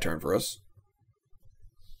not a bad turn for us.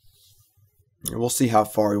 And we'll see how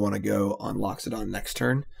far we want to go on Loxodon next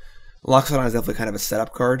turn. Loxodon is definitely kind of a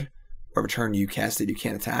setup card. Every turn you cast it, you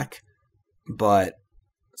can't attack. But,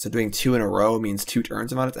 so doing 2 in a row means 2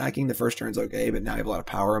 turns of not attacking. The first turn's okay, but now you have a lot of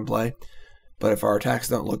power in play. But if our attacks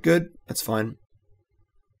don't look good, that's fine.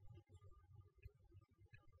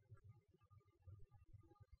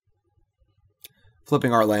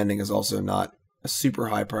 Flipping our landing is also not a super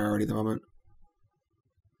high priority at the moment.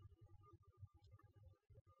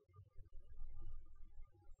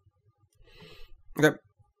 Okay.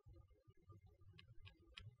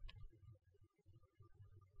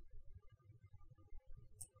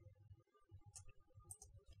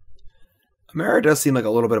 Amera does seem like a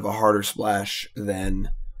little bit of a harder splash than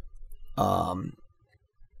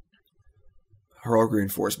Heroic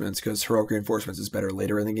Reinforcements, because Heroic Reinforcements is better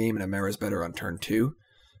later in the game, and Amera is better on turn 2.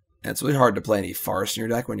 And it's really hard to play any Forest in your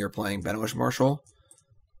deck when you're playing Benalish Marshal.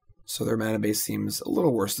 So their mana base seems a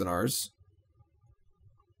little worse than ours.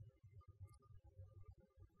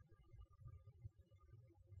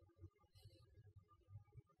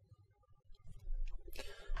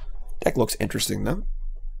 Deck looks interesting, though.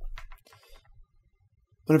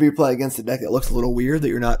 Whenever you play against a deck that looks a little weird, that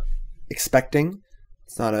you're not expecting,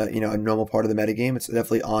 it's not a a normal part of the metagame. It's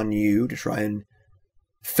definitely on you to try and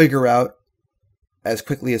figure out as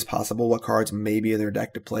quickly as possible what cards may be in their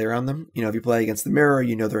deck to play around them. If you play against the Mirror,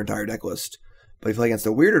 you know their entire deck list. But if you play against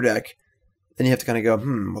a weirder deck, then you have to kind of go,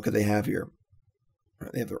 what could they have here?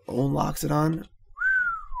 They have their own Loxodon.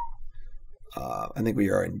 I think we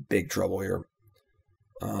are in big trouble here.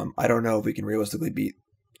 I don't know if we can realistically beat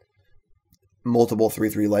multiple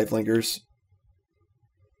 3/3 lifelinkers.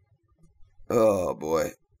 Oh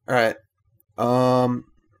boy. Alright. I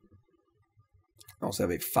also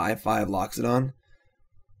have a 5/5 Loxodon.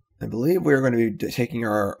 I believe we're going to be taking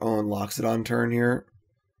our own Loxodon turn here.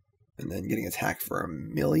 And then getting attacked for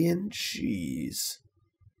 1,000,000. Jeez.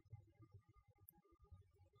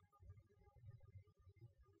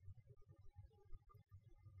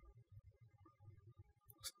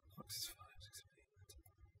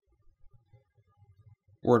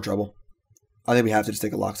 We're in trouble. I think we have to just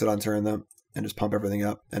take a Loxodon turn, though, and just pump everything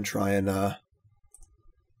up and try and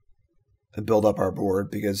build up our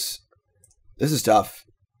board, because this is tough.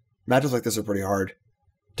 Matchups like this are pretty hard.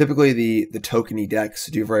 Typically, the tokeny decks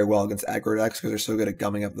do very well against aggro decks because they're so good at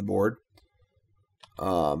gumming up the board.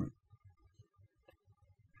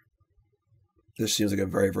 This seems like a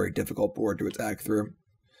very, very difficult board to attack through.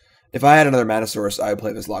 If I had another mana source, I would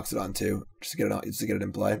play this Loxodon too, just to get it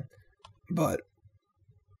in play. But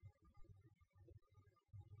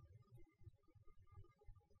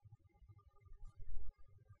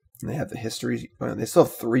and they have the history. Oh, they still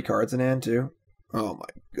have 3 cards in hand too. Oh my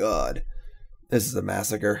god. This is a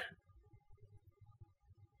massacre.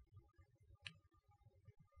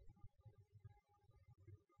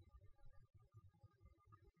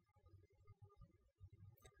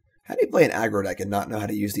 How do you play an aggro deck and not know how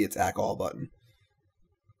to use the attack all button?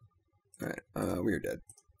 Alright, we are dead.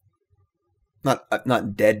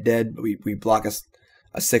 Not dead, but we block a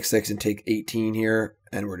 6/6 and take 18 here,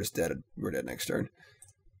 and we're just dead. We're dead next turn.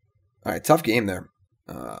 Alright, tough game there.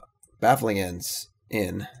 Baffling ends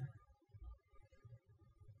in.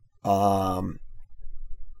 Gonna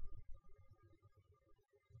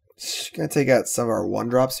take out some of our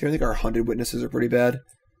 1-drops here. I think our Hunted Witnesses are pretty bad.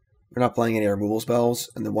 We're not playing any removal spells,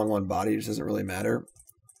 and the 1/1 body just doesn't really matter.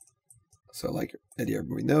 So I like the idea of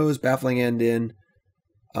moving those. Baffling End in.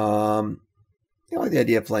 I like the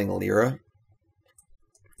idea of playing Lyra.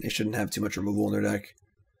 They shouldn't have too much removal in their deck.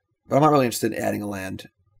 But I'm not really interested in adding a land.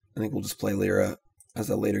 I think we'll just play Lyra as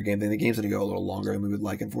a later game thing. The game's going to go a little longer than we would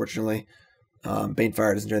like, unfortunately.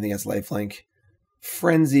 Banefire doesn't do anything against lifelink.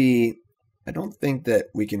 Frenzy, I don't think that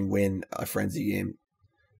we can win a Frenzy game.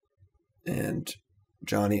 And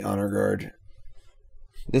Ajani, Honor Guard.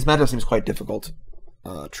 This matchup seems quite difficult,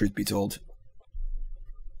 truth be told.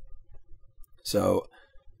 So,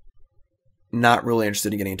 not really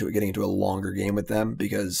interested in getting into a longer game with them,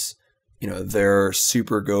 because, you know, their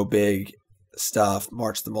super go big stuff,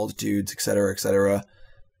 March the Multitudes, etc.,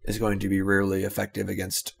 is going to be rarely effective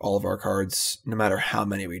against all of our cards, no matter how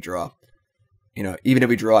many we draw. You know, even if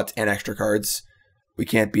we draw 10 extra cards, we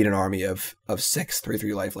can't beat an army of 6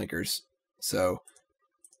 3/3 lifelinkers. So,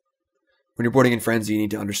 when you're boarding in Frenzy, you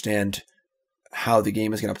need to understand how the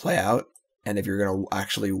game is going to play out, and if you're going to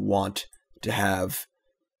actually want to have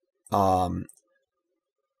kind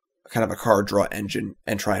of a card draw engine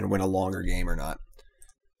and try and win a longer game or not.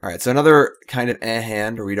 Alright, so another kind of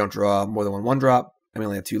hand where we don't draw more than 1/1-drop. I mean, we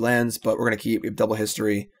only have 2 lands, but we're going to we have double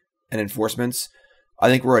history and enforcements. I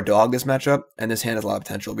think we're a dog this matchup, and this hand has a lot of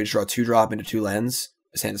potential. If we just draw 2-drop into 2 lands,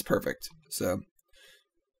 this hand is perfect. So,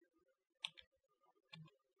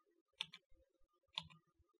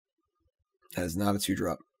 that is not a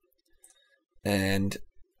 2-drop. And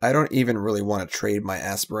I don't even really want to trade my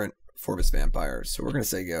Aspirant for this Vampire, so we're going to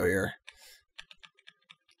say go here.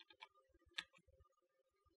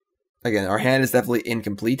 Again, our hand is definitely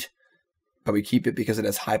incomplete, but we keep it because it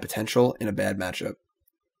has high potential in a bad matchup.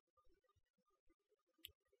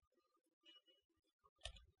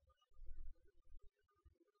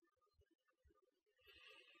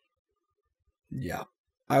 Yeah.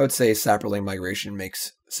 I would say Saproling Migration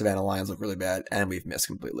makes Savannah Lions look really bad, and we've missed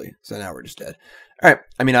completely. So now we're just dead. Alright,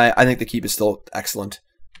 I mean, I think the keep is still excellent.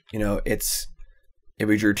 You know, it's... If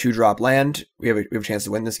we drew 2-drop land, we have a chance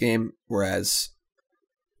to win this game, whereas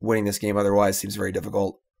winning this game otherwise seems very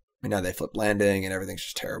difficult. I mean, now they flip landing, and everything's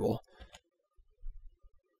just terrible.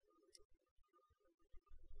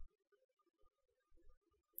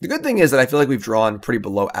 The good thing is that I feel like we've drawn pretty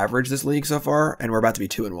below average this league so far, and we're about to be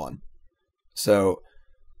 2-1. So,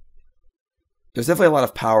 there's definitely a lot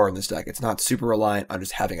of power in this deck. It's not super reliant on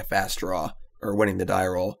just having a fast draw or winning the die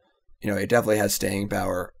roll. You know, it definitely has staying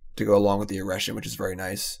power to go along with the aggression, which is very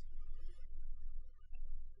nice.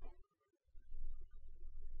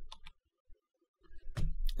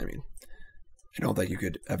 I mean, I don't think you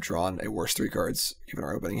could have drawn a worse 3 cards given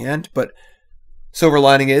our opening hand, but silver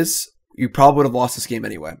lining is you probably would have lost this game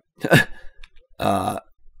anyway.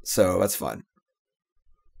 So that's fine.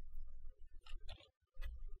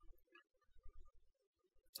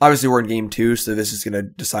 Obviously, we're in game 2, so this is going to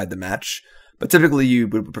decide the match. But typically you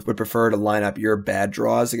would prefer to line up your bad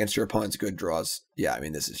draws against your opponent's good draws. Yeah, I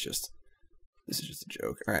mean, this is just a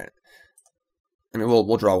joke. All right. I mean,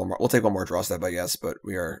 we'll draw one more. We'll take one more draw step, I guess, but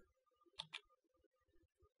we are,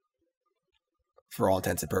 for all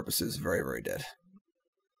intents and purposes, very, very dead.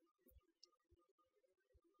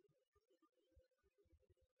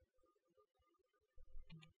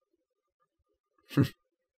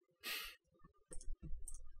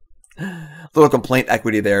 Little complaint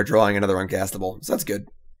equity there, drawing another uncastable. So that's good.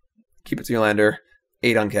 Keep it to your lander.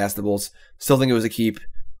 8 uncastables. Still think it was a keep.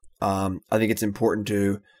 I think it's important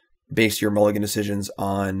to base your mulligan decisions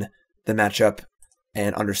on the matchup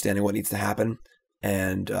and understanding what needs to happen.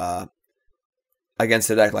 And against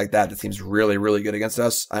a deck like that seems really, really good against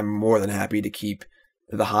us, I'm more than happy to keep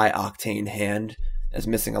the high octane hand as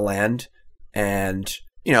missing a land. And,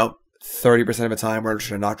 you know, 30% of the time we're just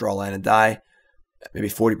going to not draw a land and die. Maybe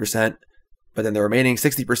 40%. But then the remaining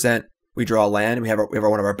 60%, we draw a land and we have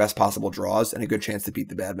one of our best possible draws and a good chance to beat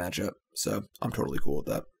the bad matchup. So I'm totally cool with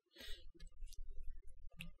that.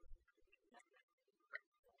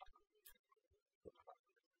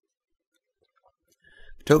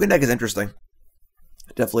 Token deck is interesting.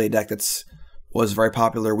 Definitely a deck was very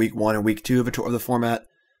popular week 1 and week 2 of the format,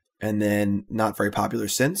 and then not very popular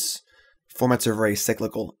since. Formats are very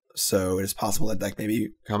cyclical, so it is possible that deck maybe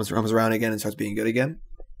comes around again and starts being good again.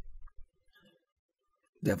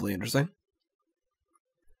 Definitely interesting.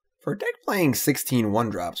 For a deck playing 16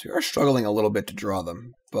 1-drops, we are struggling a little bit to draw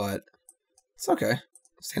them, but it's okay.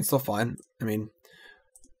 Stands still fine. I mean,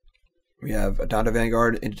 we have Adanto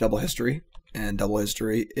Vanguard into double history, and double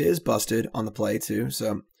history is busted on the play too,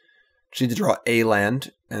 so just need to draw a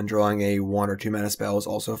land, and drawing a 1 or 2 mana spell is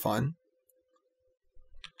also fine.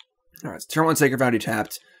 Alright, so turn 1 Sacred Foundry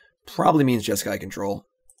tapped probably means Jeskai control.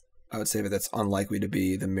 I would say that that's unlikely to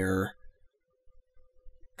be the mirror,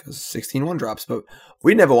 because 16 1-drops, but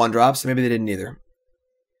we didn't have a 1-drop, so maybe they didn't either.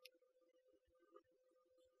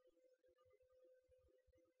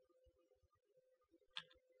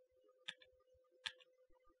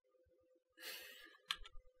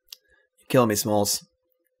 You're killing me, Smalls.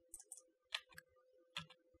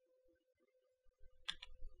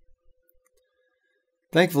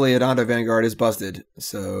 Thankfully, Adanto Vanguard is busted,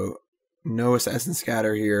 so no Assassin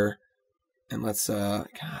Scatter here. And let's, God,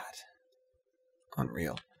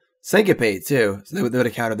 unreal. Syncopate, too, so they would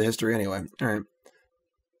have countered the history anyway. All right.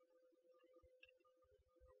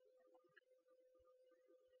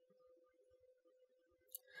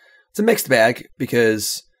 It's a mixed bag,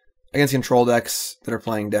 because against control decks that are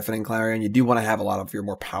playing Deafening Clarion, you do want to have a lot of your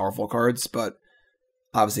more powerful cards, but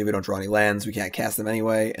obviously if we don't draw any lands, we can't cast them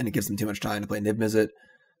anyway, and it gives them too much time to play Niv Mizzet.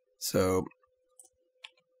 So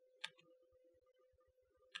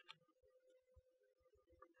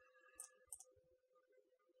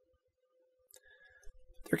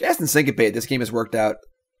they're casting Syncopate. This game has worked out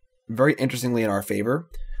very interestingly in our favor.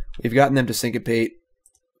 We've gotten them to Syncopate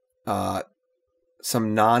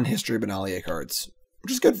some non-History of Benalia cards,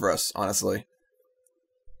 which is good for us, honestly.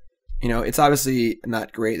 You know, it's obviously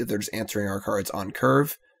not great that they're just answering our cards on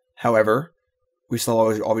curve. However, we still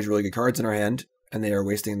always really good cards in our hand, and they are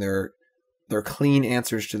wasting their clean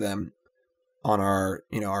answers to them on our,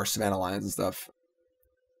 you know, our Savannah lines and stuff.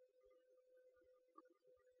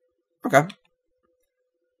 Okay.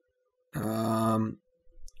 You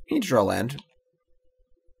need to draw a land.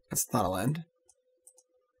 That's not a land.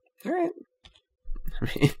 All right. I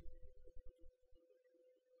mean,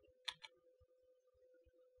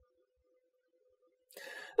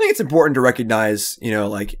 I think it's important to recognize, you know,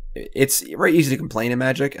 like, it's very easy to complain in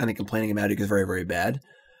Magic. I think complaining in Magic is very, very bad.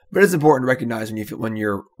 But it's important to recognize when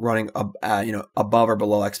you're running, you know, above or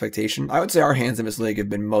below expectation. I would say our hands in this league have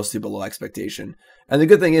been mostly below expectation. And the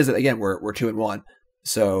good thing is that, again, we're 2-1.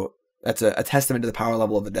 So that's a testament to the power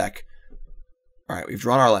level of the deck. All right, we've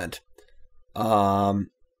drawn our land.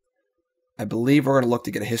 I believe we're going to look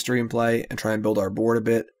to get a history in play and try and build our board a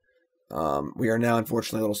bit. We are now,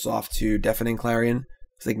 unfortunately, a little soft to Deafening Clarion,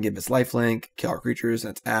 so they can give us lifelink, kill our creatures,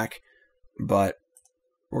 and attack. But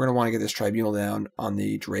we're going to want to get this Tribunal down on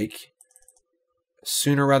the Drake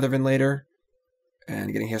sooner rather than later.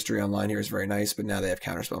 And getting history online here is very nice, but now they have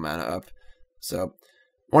Counterspell mana up. So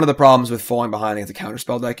one of the problems with falling behind against a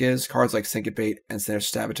Counterspell deck is cards like Syncopate and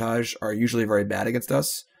Sinister Sabotage are usually very bad against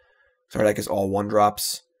us. So our deck is all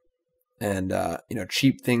 1-drops. And, you know,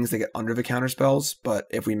 cheap things that get under the counterspells. But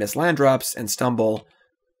if we miss land drops and stumble,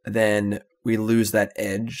 then we lose that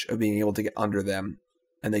edge of being able to get under them.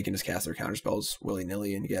 And they can just cast their counterspells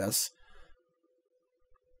willy-nilly and get us.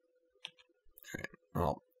 All right.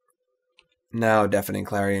 Well, now Deafening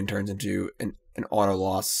Clarion turns into an auto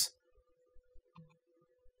loss.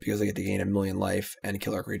 because I get to gain 1,000,000 life and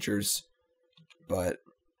kill our creatures. But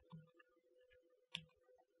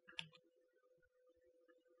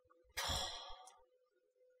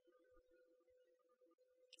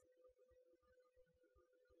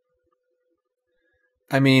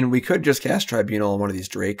I mean, we could just cast Tribunal on one of these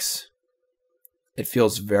Drakes. It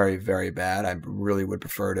feels very, very bad. I really would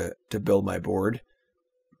prefer to build my board.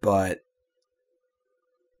 But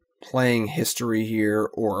playing History here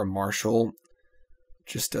or a Marshal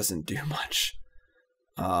just doesn't do much.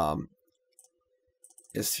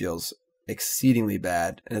 This feels exceedingly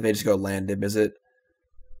bad. And if they just go land visit,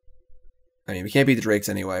 I mean, we can't beat the Drakes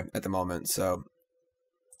anyway at the moment, so...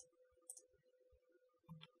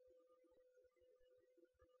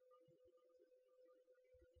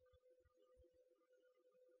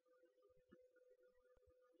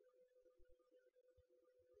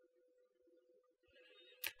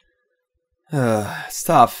 It's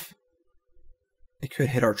tough. It could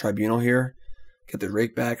hit our Tribunal here. Get the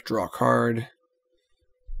Drake back, draw a card.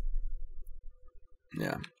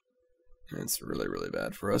 Yeah. It's really, really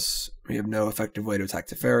bad for us. We have no effective way to attack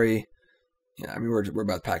Teferi. Yeah, I mean, we're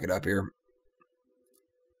about to pack it up here.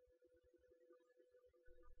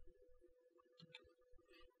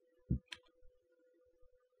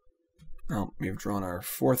 Well, we've drawn our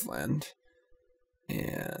 4th land.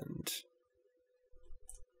 And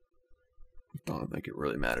don't think it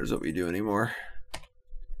really matters what we do anymore.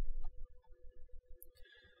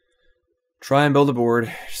 Try and build a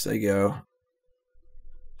board. Say go.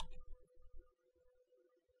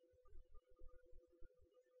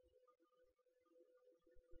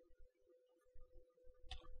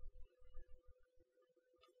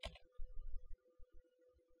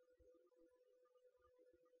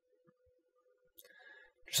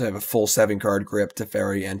 Just have a full 7-card grip,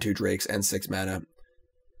 Teferi, and 2 Drakes, and 6 mana.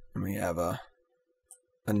 And we have a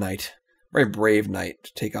knight. Very brave knight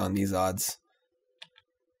to take on these odds.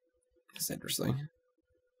 It's interesting.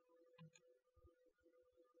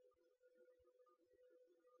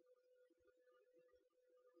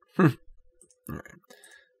 Alright.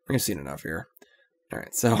 We've seen enough here.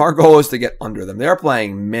 Alright, so our goal is to get under them. They are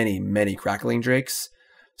playing many, many Crackling Drakes.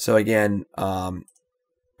 So again,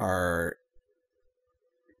 our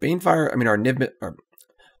Banefire, I mean,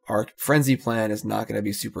 our Frenzy plan is not going to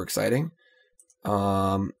be super exciting.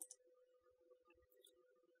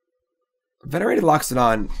 Venerated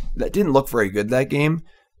Loxodon, that didn't look very good that game,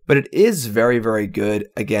 but it is very, very good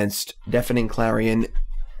against Deafening Clarion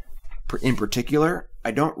in particular. I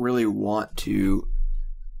don't really want to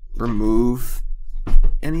remove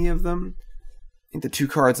any of them. I think the 2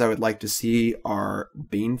 cards I would like to see are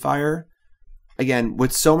Banefire. Again,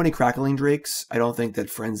 with so many Crackling Drakes, I don't think that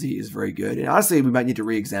Frenzy is very good. And honestly, we might need to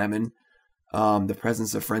re-examine the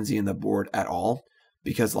presence of Frenzy in the board at all,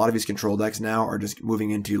 because a lot of these control decks now are just moving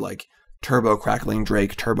into like Turbo Crackling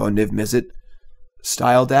Drake, Turbo Niv Mizzet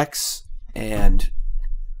style decks, and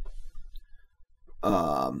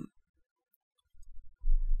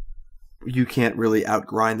you can't really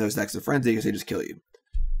outgrind those decks of Frenzy because they just kill you.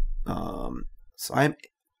 So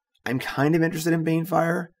I'm kind of interested in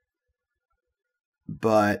Banefire,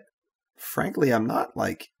 but frankly, I'm not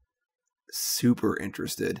like super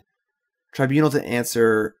interested. Tribunal to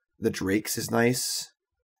answer the Drakes is nice.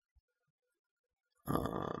 I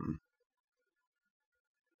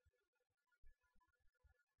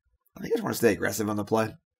think I just want to stay aggressive on the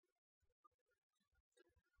play.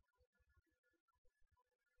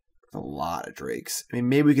 A lot of Drakes. I mean,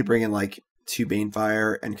 maybe we could bring in like 2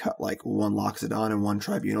 Banefire and cut like 1 Loxodon and 1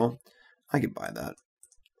 Tribunal. I could buy that.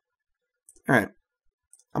 Alright.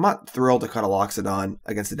 I'm not thrilled to cut a Loxodon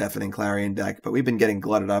against the Deafening Clarion deck, but we've been getting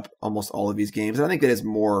glutted up almost all of these games. And I think that is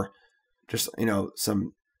more just, you know,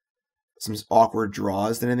 some awkward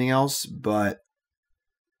draws than anything else, but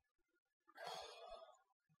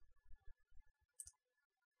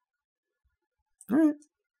alright.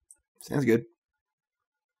 Sounds good.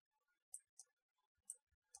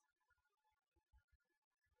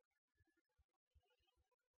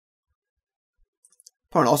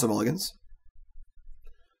 Opponent also mulligans.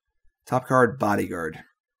 Top card, Bodyguard.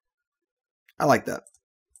 I like that.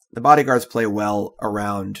 The Bodyguards play well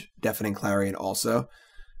around Deafening Clarion also.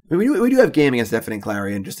 I mean, we do have game against Deafening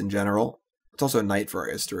Clarion just in general. It's also a knight for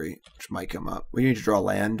our history, which might come up. We need to draw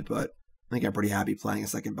land, but I think I'm pretty happy playing a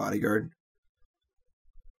second Bodyguard.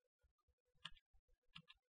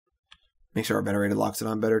 Makes our Venerated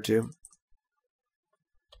Loxodon better too.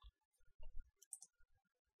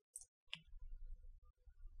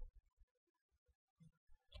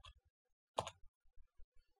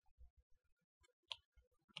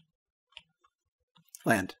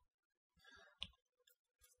 Land.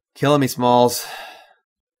 Killing me, Smalls.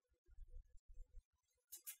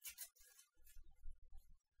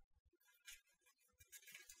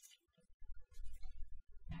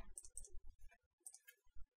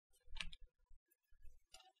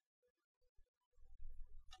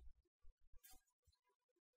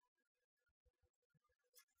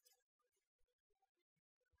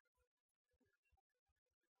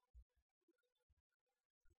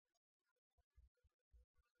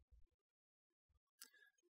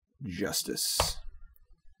 justice.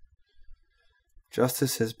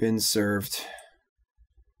 Justice has been served.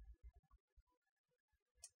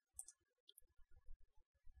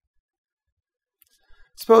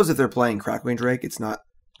 Suppose if they're playing Crackwing Drake, it's not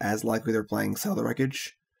as likely they're playing Sell the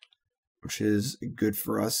Wreckage, which is good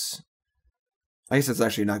for us. I guess it's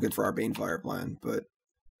actually not good for our Banefire plan, but...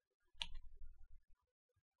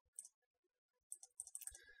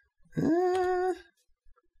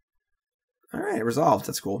 Alright, resolved.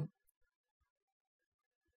 That's cool.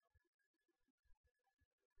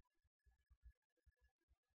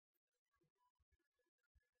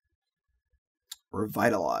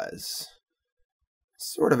 Revitalize.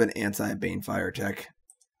 Sort of an anti-Banefire tech.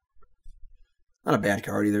 Not a bad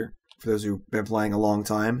card either, for those who've been playing a long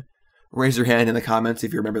time. Raise your hand in the comments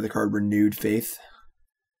if you remember the card Renewed Faith.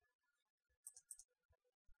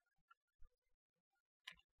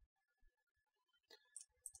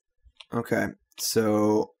 Okay,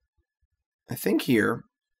 so I think here,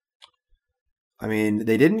 I mean,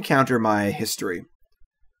 they didn't counter my history.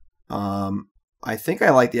 I think I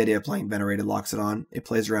like the idea of playing Venerated Loxodon. It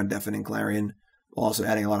plays around Deafening Clarion, while also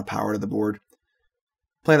adding a lot of power to the board.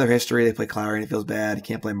 Play their history, they play Clarion, it feels bad.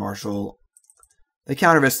 Can't play Marshal. They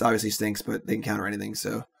counter this obviously stinks, but they can counter anything,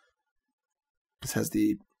 so this has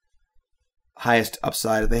the highest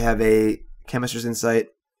upside. They have a Chemist's Insight,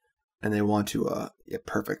 and they want to, yeah,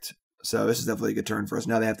 perfect. So this is definitely a good turn for us.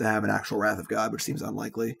 Now they have to have an actual Wrath of God, which seems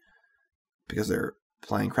unlikely, because they're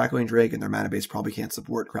playing Crackwing Drake, and their mana base probably can't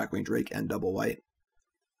support Crackwing Drake and double white.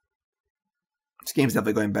 This game's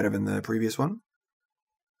definitely going better than the previous one.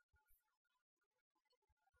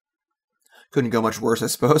 Couldn't go much worse, I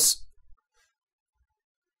suppose.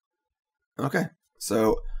 Okay,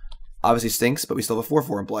 so obviously stinks, but we still have a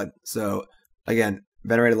 4/4 in blood. So again,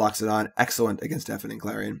 Venerated Loxodon, excellent against Deafening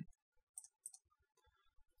Clarion.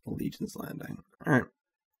 Legion's Landing. All right.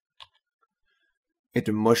 Get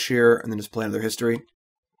to mush here and then just play another history.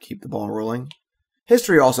 Keep the ball rolling.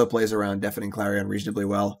 History also plays around Deafening Clarion reasonably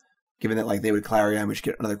well, given that like they would Clarion, we should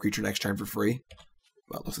get another creature next turn for free.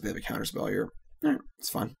 Well, it looks like they have a counterspell here. All right, it's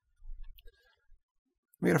fine.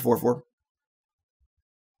 We got a 4/4.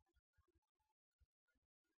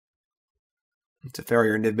 Teferi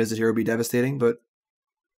or Niv Mizzet here would be devastating, but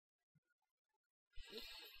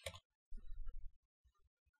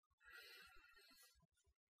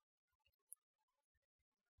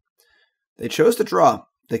they chose to draw.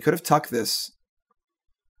 They could have tucked this,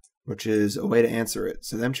 which is a way to answer it.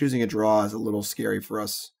 So them choosing a draw is a little scary for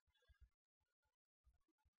us.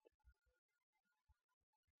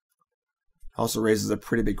 Also raises a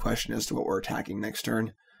pretty big question as to what we're attacking next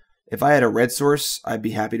turn. If I had a red source, I'd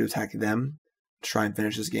be happy to attack them, try and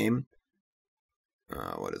finish this game.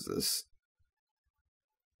 What is this?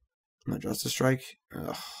 Not Justice Strike?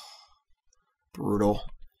 Ugh. Brutal.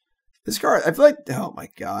 This card, I feel like, oh my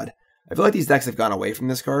god. I feel like these decks have gone away from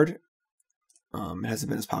this card. It hasn't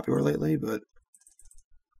been as popular lately, but...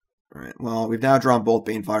 Alright, well, we've now drawn both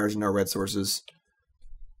Banefires and no red sources.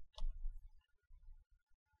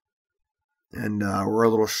 And we're a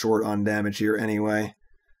little short on damage here anyway.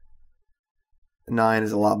 9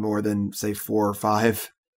 is a lot more than, say, 4 or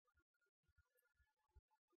 5.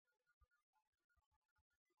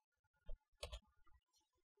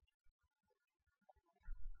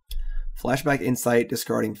 Flashback Insight,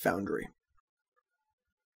 discarding Foundry.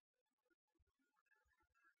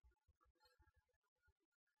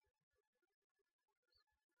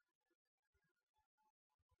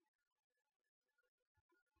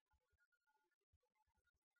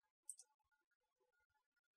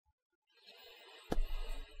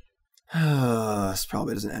 This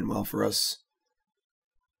probably doesn't end well for us.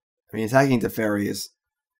 I mean, attacking Teferi is,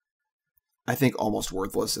 I think, almost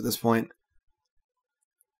worthless at this point.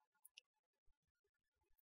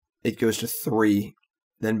 It goes to 3,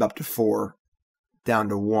 then up to 4, down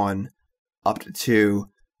to 1, up to 2.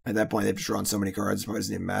 At that point, they've just drawn so many cards, it probably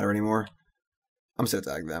doesn't even matter anymore. I'm just going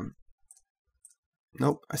to attack them.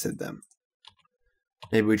 Nope, I said them.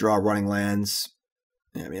 Maybe we draw running lands.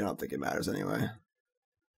 Yeah, I mean, I don't think it matters anyway.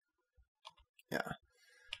 Yeah.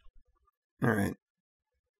 Alright.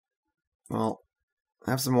 Well,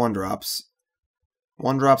 I have some 1-drops.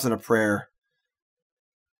 1-drops and a prayer.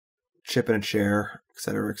 Chip in a chair,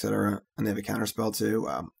 etc., etc. And they have a counterspell too.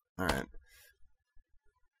 Wow. Alright.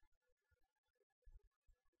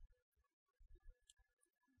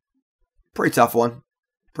 Pretty tough one.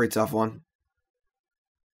 Pretty tough one.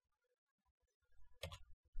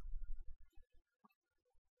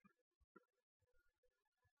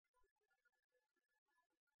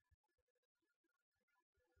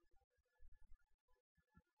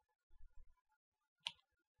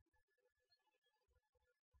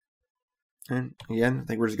 And again, I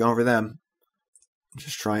think we're just going for them.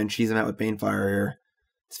 Just try and cheese them out with Banefire here.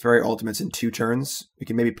 It's very ultimates in 2 turns. We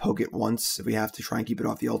can maybe poke it once if we have to try and keep it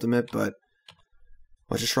off the ultimate, but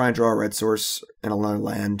let's just try and draw a red source and another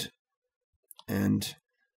land. And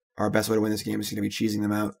our best way to win this game is going to be cheesing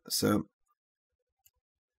them out. So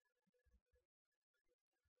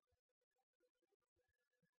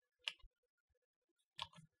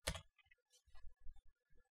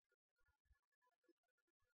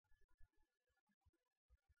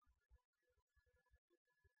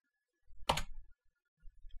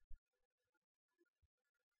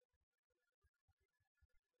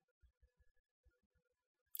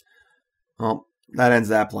well, that ends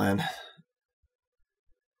that plan.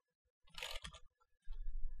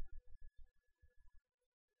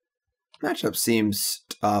 Matchup seems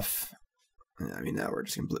tough. I mean, now we're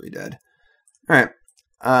just completely dead. All right.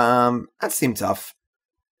 That seemed tough.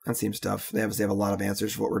 That seems tough. They obviously have a lot of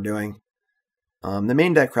answers for what we're doing. The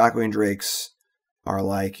main deck, Crackling Drakes, are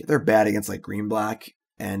like, they're bad against like green-black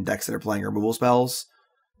and decks that are playing removal spells.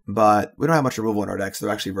 But we don't have much removal in our decks. So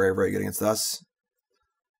they're actually very, very good against us.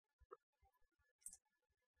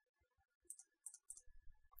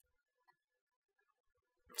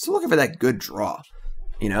 So looking for that good draw,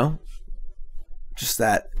 you know? Just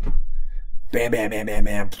that bam, bam, bam, bam,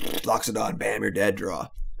 bam, Loxodon, bam, you're dead draw. I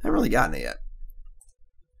haven't really gotten it yet.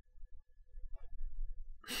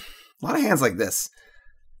 A lot of hands like this.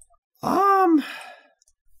 I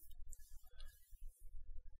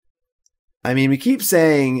mean, we keep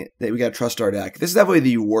saying that we gotta trust our deck. This is definitely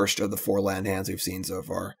the worst of the 4 land hands we've seen so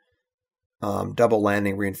far. Double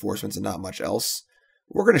landing, reinforcements, and not much else.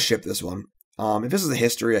 We're gonna ship this one. If this is a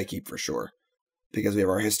history, I keep for sure, because we have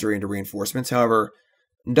our history into reinforcements. However,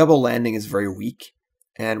 double landing is very weak,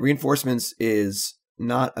 and reinforcements is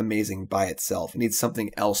not amazing by itself. It needs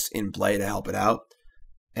something else in play to help it out.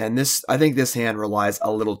 And this, I think this hand relies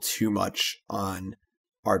a little too much on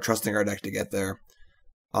our trusting our deck to get there.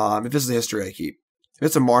 If this is a history, I keep.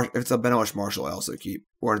 If it's a Benalish Marshal, I also keep,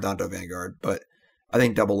 or an Adanto Vanguard. But I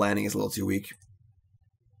think double landing is a little too weak.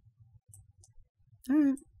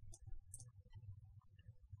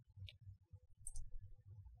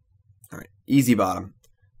 All right, easy bottom.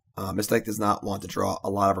 This deck does not want to draw a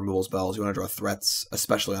lot of removal spells. You want to draw threats,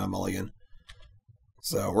 especially on a mulligan.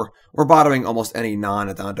 So we're bottoming almost any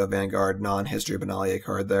non-Adanto Vanguard, non-History of Benalia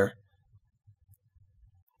card there.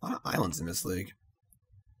 A lot of islands in this league.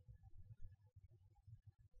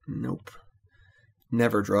 Nope.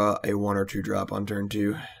 Never draw a 1 or 2 drop on turn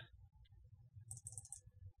 2.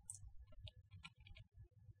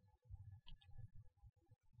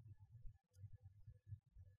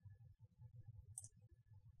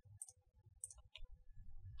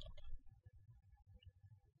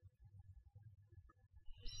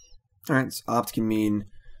 Alright, so opt can mean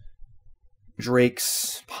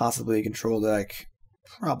Drakes, possibly a control deck.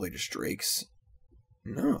 Probably just Drakes.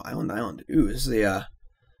 No, Island. Ooh, this is a...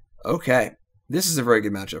 okay. This is a very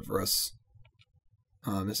good matchup for us.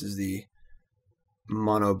 This is the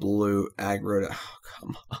mono blue aggro. Oh,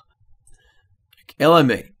 come on. Killing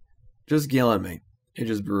me. Just killing me. It's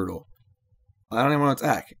just brutal. I don't even want to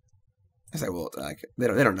attack. I guess I will attack. They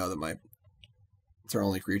don't know that it's our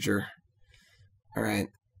only creature. Alright.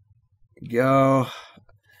 Go.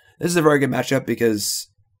 This is a very good matchup because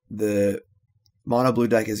the mono blue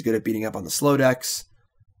deck is good at beating up on the slow decks.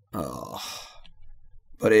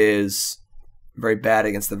 But is very bad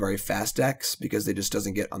against the very fast decks because they just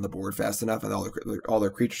doesn't get on the board fast enough, and all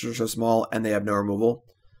their creatures are so small, and they have no removal.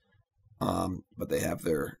 But they have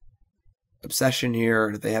their obsession here,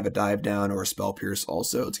 and if they have a dive down or a spell pierce,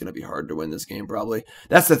 also it's going to be hard to win this game probably.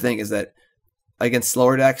 That's the thing, is that against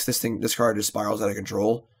slower decks, this card just spirals out of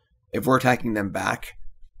control. If we're attacking them back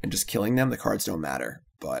and just killing them, the cards don't matter.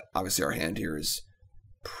 But obviously our hand here is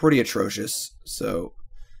pretty atrocious, so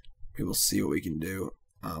we will see what we can do.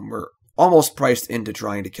 We're almost priced into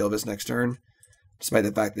trying to kill this next turn, despite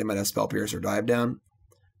the fact they might have Spell Pierce or Dive Down.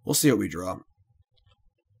 We'll see what we draw.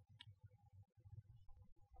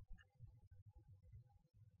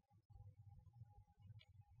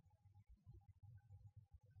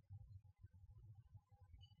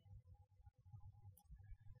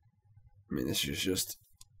 I mean, this is just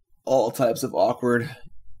all types of awkward.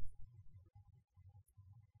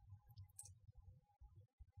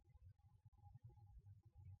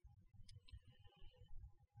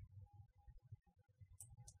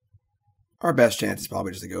 Our best chance is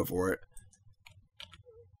probably just to go for it.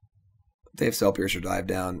 If they have Spell Pierce or Dive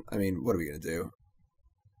Down, I mean, what are we going to do?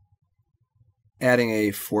 Adding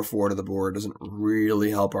a 4/4 to the board doesn't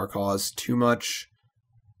really help our cause too much.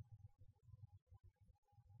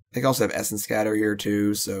 They can also have Essence Scatter here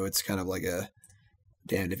too, so it's kind of like a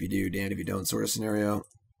damned if you do, damned if you don't sort of scenario.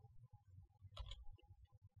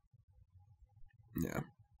 Yeah.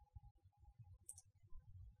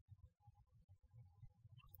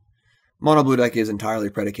 Mono blue deck is entirely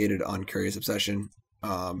predicated on Curious Obsession.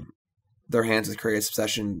 Their hands with Curious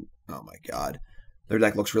Obsession, oh my god. Their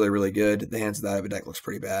deck looks really, really good. The hands of that deck looks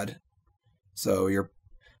pretty bad. So your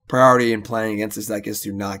priority in playing against this deck is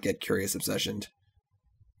to not get Curious Obsessioned,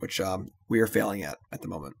 which we are failing at the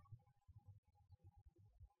moment.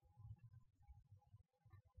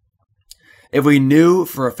 If we knew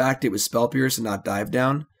for a fact it was Spell Pierce and not Dive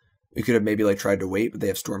Down, we could have maybe like tried to wait, but they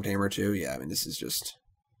have Storm Tamer too. Yeah, I mean, this is just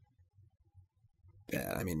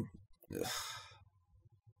bad. I mean, ugh.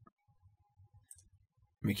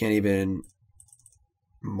 We can't even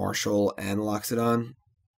Marshal and Loxodon.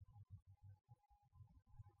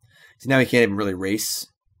 See, now we can't even really race.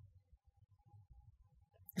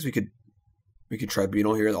 Because we could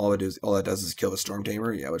Tribunal here. All that does is kill the Storm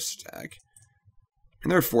Tamer. Yeah, let's just attack.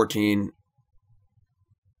 And they're at 14.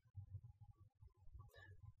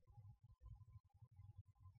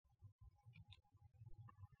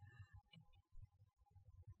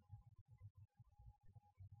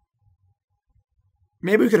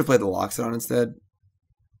 Maybe we could have played the Loxodon instead.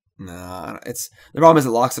 Nah, the problem is that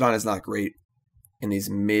Loxodon is not great in these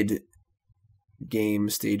mid-game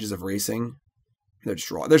stages of racing. They're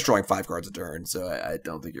just drawing 5 cards a turn, so I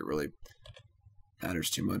don't think it really matters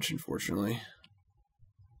too much, unfortunately.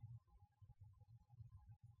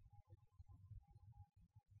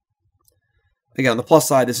 Again, on the plus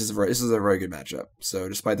side, this is a very good matchup. So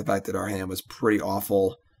despite the fact that our hand was pretty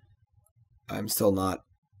awful, I'm still not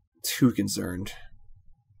too concerned.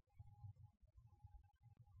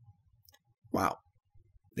 Wow.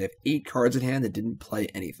 They have 8 cards in hand that didn't play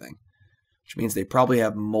anything, which means they probably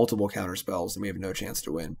have multiple counter spells and we have no chance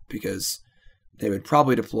to win because they would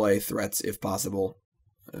probably deploy threats if possible.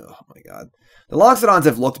 Oh my god. The Loxodons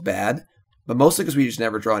have looked bad, but mostly because we just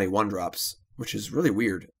never draw any 1-drops, which is really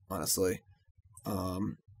weird, honestly.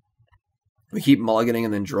 We keep mulliganing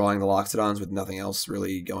and then drawing the Loxodons with nothing else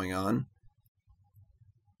really going on.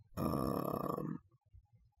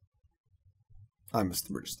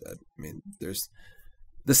 We're just dead. I mean, there's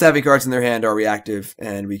the 7 cards in their hand are reactive,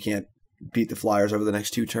 and we can't beat the Flyers over the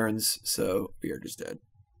next 2 turns, so we are just dead.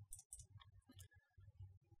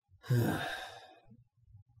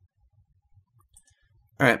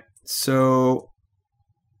 Alright, so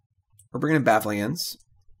we're bringing in Baffling Ends,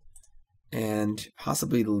 and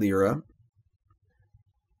possibly Lyra.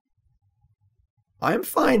 I'm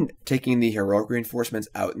fine taking the Heroic Reinforcements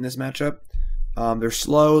out in this matchup. They're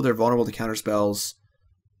slow, they're vulnerable to counter spells,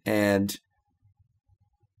 and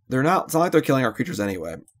it's not like they're killing our creatures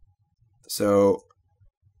anyway. So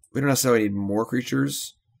we don't necessarily need more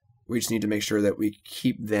creatures. We just need to make sure that we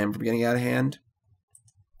keep them from getting out of hand.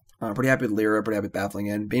 Pretty happy with Lyra, pretty happy with Baffling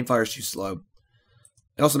End. Banefire is too slow.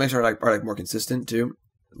 It also makes our deck more consistent too,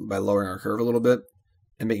 by lowering our curve a little bit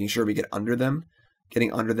and making sure we get under them.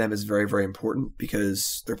 Getting under them is very, very important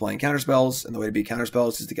because they're playing counterspells, and the way to beat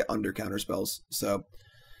counterspells is to get under counterspells. So,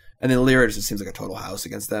 and then Lyra just seems like a total house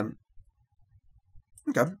against them.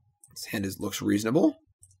 Okay, this hand looks reasonable.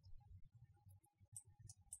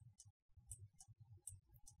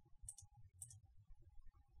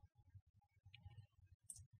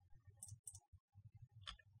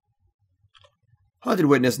 Haunted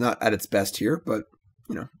Witness not at its best here, but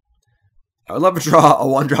you know. I would love to draw a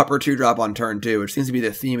 1-drop or 2-drop on turn 2, which seems to be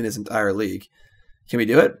the theme in this entire league. Can we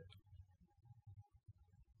do it?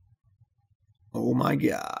 Oh my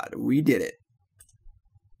god, we did it.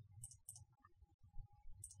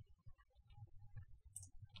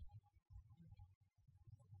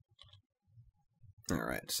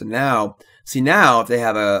 Alright, so now, if they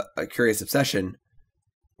have a Curious Obsession,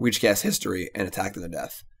 we just cast History and attack them to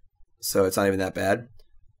death. So it's not even that bad.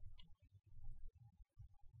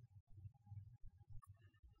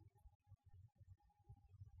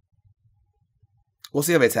 We'll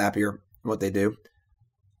see how they tap here, what they do.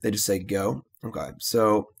 They just say go. Okay,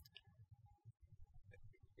 so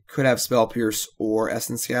could have Spell Pierce or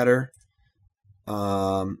Essence Scatter.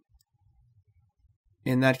 In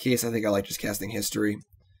that case, I think I like just casting History.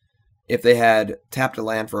 If they had tapped a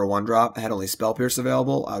land for a 1-drop and had only Spell Pierce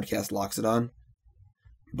available, I would cast Loxodon.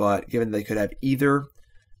 But given they could have either,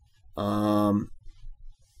 I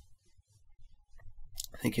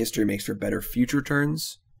think History makes for better future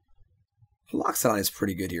turns. Loxodon is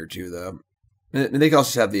pretty good here too, though. And they can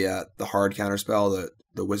also have the hard counterspell,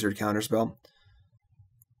 the wizard counterspell.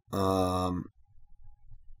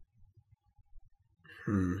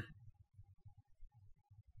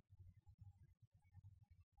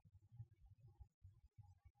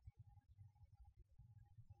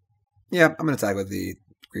 Yeah, I'm going to attack with the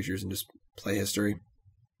creatures and just play history.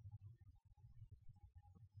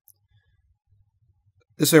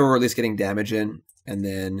 This way we're at least getting damage in, and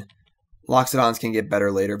then Loxodons can get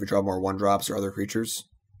better later if we draw more 1-drops or other creatures.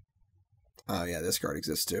 Oh yeah, this card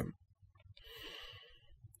exists too.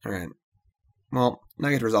 Alright. Well, now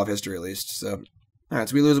I get to resolve history at least, so... Alright,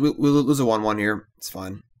 so we lose a 1-1 here. It's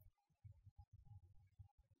fine.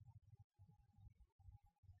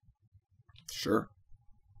 Sure.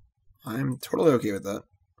 I'm totally okay with that.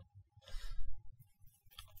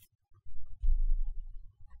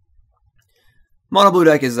 Mono blue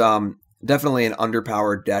deck is definitely an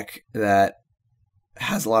underpowered deck that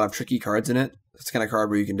has a lot of tricky cards in it. It's the kind of card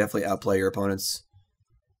where you can definitely outplay your opponents.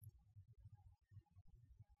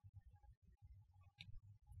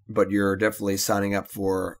 But you're definitely signing up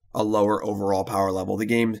for a lower overall power level.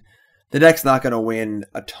 The deck's not going to win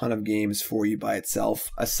a ton of games for you by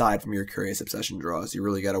itself, aside from your Curious Obsession draws. You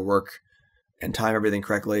really got to work and time everything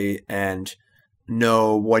correctly and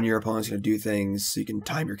know when your opponent's going to do things so you can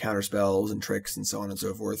time your counter spells and tricks and so on and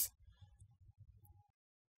so forth.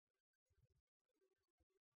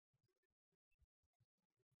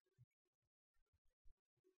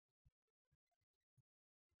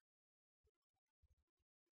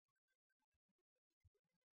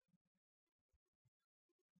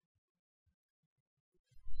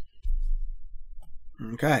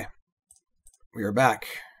 Okay. We are back.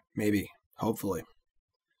 Maybe. Hopefully.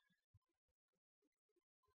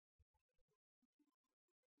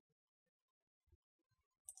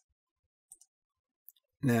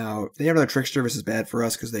 Now, if they have another Trickster, this is bad for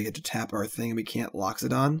us because they get to tap our thing and we can't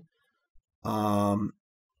Loxodon.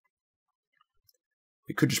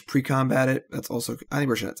 We could just pre-combat it. That's also... I think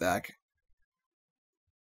we're going to attack.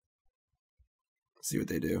 Let's see what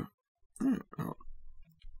they do. Oh.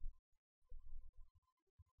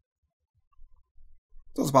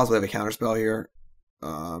 It's also possible they have a counterspell here,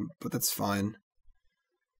 but that's fine.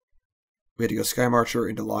 We had to go Skymarcher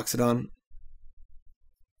into Loxodon.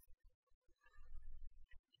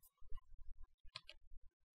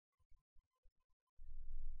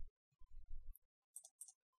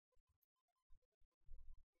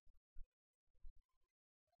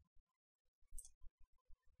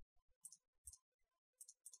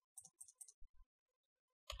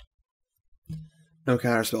 No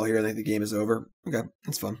counterspell here. I think the game is over. Okay,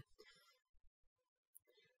 that's fun.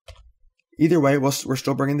 Either way, we're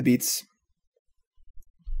still bringing the beats.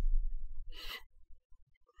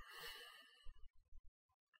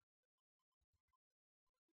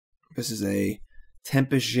 This is a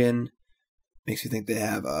Tempest Djinn. Makes me think they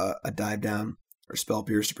have a dive down or spell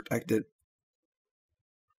pierce to protect it.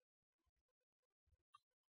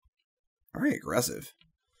 Very aggressive.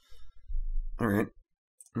 Alright.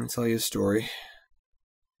 Let me tell you a story.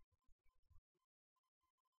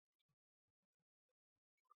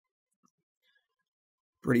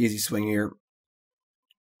 Pretty easy swing here.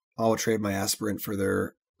 I'll trade my Aspirant for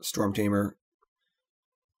their Storm Tamer.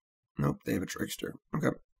 Nope, they have a Trickster.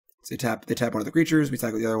 Okay. So they tap one of the creatures, we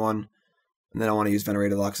tackle the other one, and then I want to use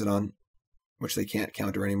Venerated Loxodon, which they can't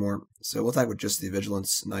counter anymore. So we'll attack with just the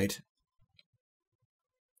Vigilance Knight.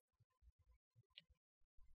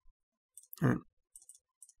 Alright.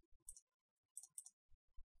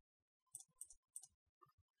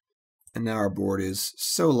 And now our board is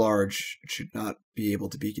so large, it should not be able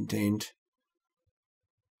to be contained.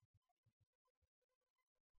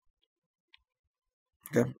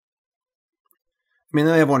 Okay. I mean,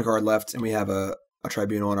 they have one card left, and we have a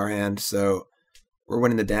Tribunal in our hand, so we're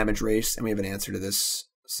winning the damage race, and we have an answer to this,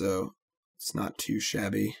 so it's not too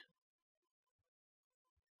shabby.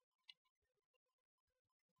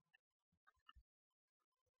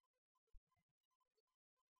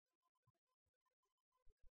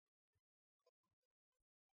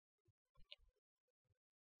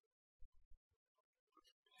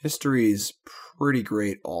 History's pretty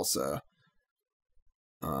great also.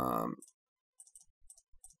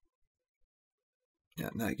 Yeah,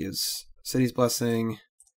 and that gives City's Blessing.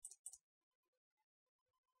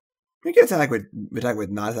 We can attack with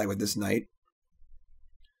not attack with this knight.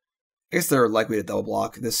 I guess they're likely to double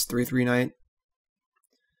block this 3/3 knight.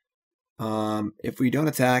 If we don't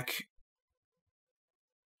attack,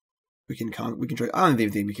 we can try. I don't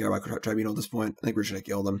even think we care about Tribunal at this point. I think we're just gonna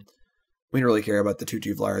kill them. We don't really care about the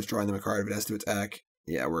 2/2 flyers drawing them a card if it has to attack.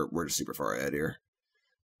 Yeah, we're just super far ahead here.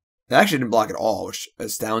 They actually didn't block at all, which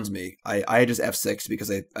astounds me. I just F6 because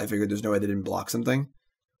I figured there's no way they didn't block something.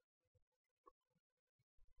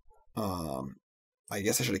 I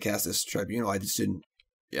guess I should have cast this Tribunal. I just didn't.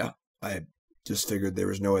 Yeah, I just figured there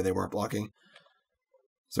was no way they weren't blocking.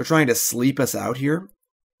 So they're trying to sleep us out here.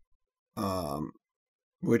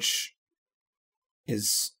 Which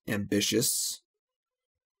is ambitious.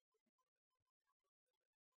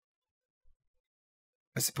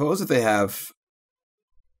 I suppose if they have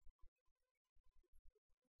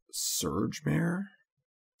Surge Mare.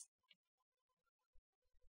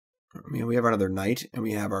 I mean, we have another knight, and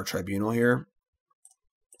we have our tribunal here.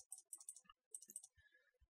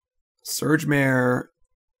 Surge Mare,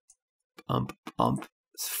 pump,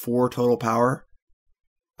 4 total power.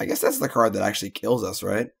 I guess that's the card that actually kills us,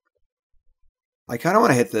 right? I kind of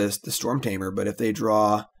want to hit the Storm Tamer, but if they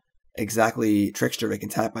draw exactly Trickster, they can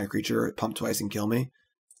tap my creature, pump twice, and kill me.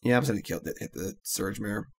 Yeah, I'm going to hit the Surge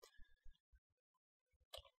Mare.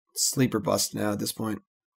 Sleep or bust now at this point.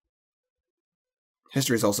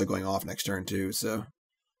 History is also going off next turn too, so.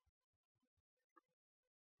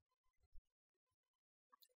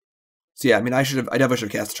 So yeah, I mean, I definitely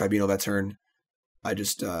should have cast the Tribunal that turn. I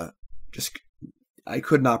I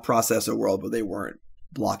could not process a world where they weren't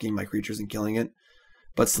blocking my creatures and killing it.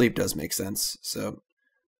 But sleep does make sense, so.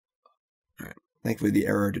 Alright. Thankfully the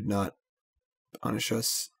error did not punish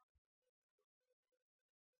us.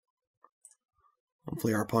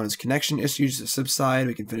 Hopefully our opponent's connection issues subside.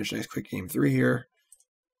 We can finish next quick game 3 here.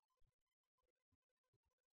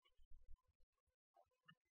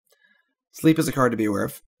 Sleep is a card to be aware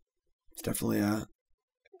of. It's definitely kind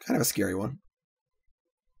of a scary one.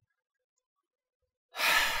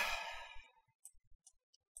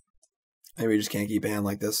 Maybe we just can't keep a hand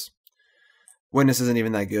like this. Witness isn't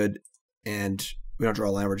even that good, and we don't draw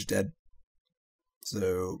a land, we're just dead.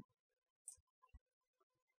 So,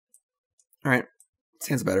 alright, this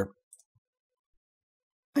hand's better.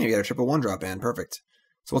 Hey, we got a triple 1-drop hand, perfect.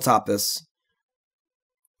 So we'll top this.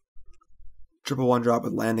 Triple 1-drop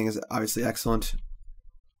with landing is obviously excellent.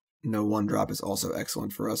 No 1-drop is also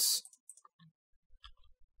excellent for us.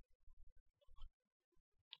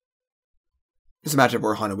 This is a matchup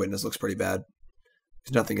where Haunted Witness looks pretty bad,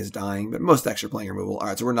 because nothing is dying, but most decks are playing removal.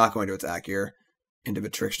 Alright, so we're not going to attack here into the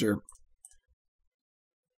Trickster.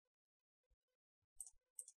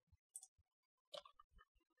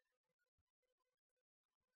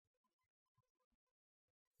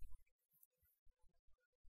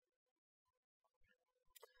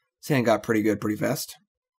 This hand got pretty good pretty fast.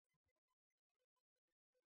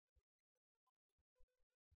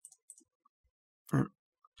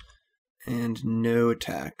 And no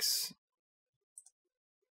attacks.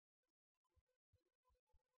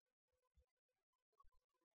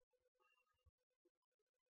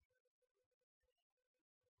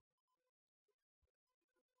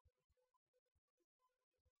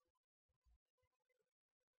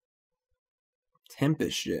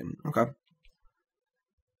 Tempest Djinn. Okay.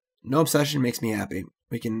 No Obsession makes me happy.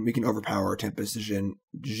 We can overpower Tempest Djinn,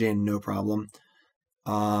 no problem.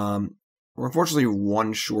 We're unfortunately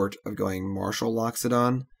 1 short of going Marshal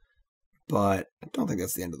Loxodon, but I don't think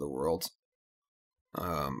that's the end of the world.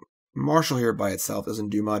 Marshal here by itself doesn't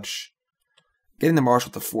do much. Getting the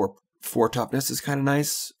Marshal to 4 toughness is kind of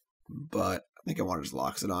nice, but I think I want to just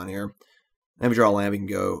Loxodon here. Then we draw a land, we can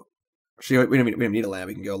go. Actually, we don't need a land,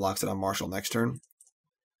 we can go Loxodon Marshal next turn.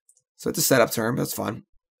 So it's a setup turn, but that's fine.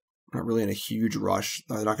 We're not really in a huge rush.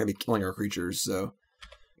 They're not going to be killing our creatures, so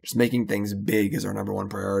just making things big is our #1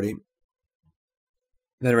 priority.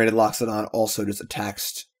 Venerated Loxodon also just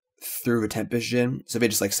attacks through a Tempest Djinn. So if they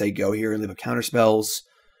just like say go here and leave up counter spells,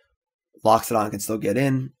 Loxodon can still get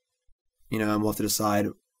in. You know, and we'll have to decide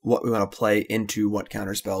what we want to play into what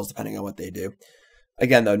counter spells depending on what they do.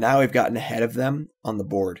 Again, though, now we've gotten ahead of them on the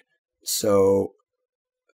board. So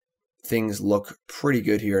things look pretty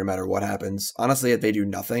good here no matter what happens. Honestly, if they do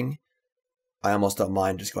nothing, I almost don't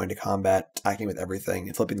mind just going to combat, attacking with everything,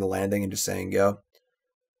 and flipping the landing and just saying go.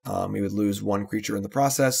 We would lose 1 creature in the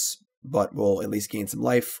process, but we'll at least gain some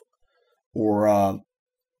life, or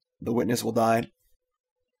the Witness will die.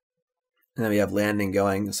 And then we have landing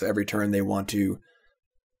going, so every turn they want to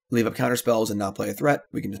leave up counter spells and not play a threat,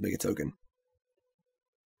 we can just make a token.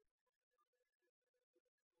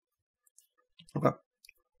 Okay.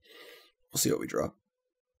 We'll see what we draw.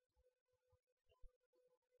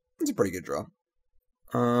 It's a pretty good draw.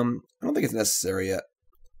 I don't think it's necessary yet.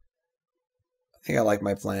 I think I like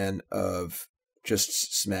my plan of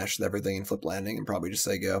just smash everything and flip landing and probably just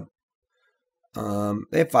say go.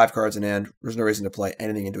 They have 5 cards in hand. There's no reason to play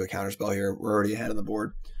anything into a counterspell here. We're already ahead on the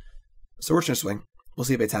board. So we're just going to swing. We'll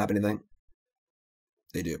see if they tap anything.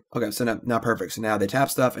 They do. Okay, so now perfect. So now they tap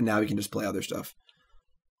stuff, and now we can just play other stuff.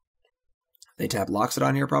 They tap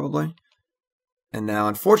Loxodon here, probably. And now,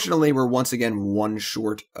 unfortunately, we're once again 1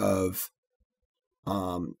 short of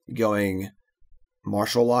going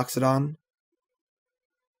Marshal Loxodon.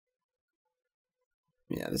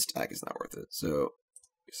 Yeah, this attack is not worth it. So,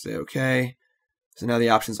 say okay. So now the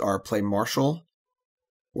options are play Marshal,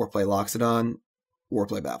 or play Loxodon, or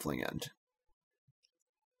play Baffling End.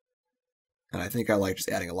 And I think I like just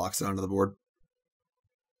adding a Loxodon to the board.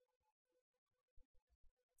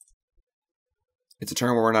 It's a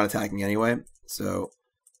turn where we're not attacking anyway, so...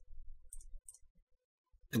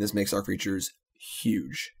 And this makes our creatures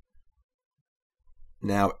huge.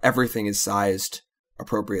 Now, everything is sized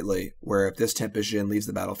appropriately, where if this Tempest-Djinn leaves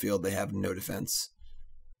the battlefield, they have no defense.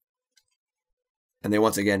 And they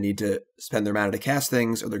once again need to spend their mana to cast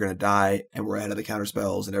things, or they're going to die, and we're ahead of the counter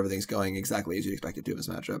spells, and everything's going exactly as you'd expect it to in this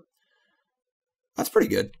matchup. That's pretty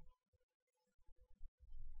good.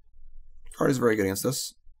 Card is very good against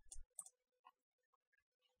us.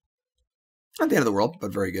 Not the end of the world,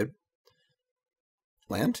 but very good.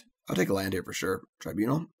 Land? I'll take a land here for sure.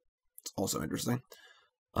 Tribunal. It's also interesting.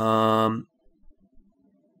 A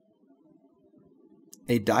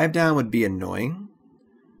dive down would be annoying,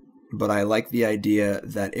 but I like the idea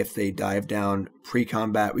that if they dive down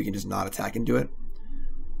pre-combat, we can just not attack into it.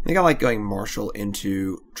 I think I like going Marshal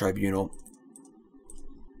into Tribunal.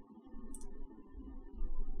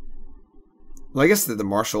 Well, I guess that the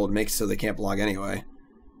Marshal would make it so they can't block anyway.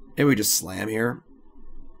 Maybe we just slam here.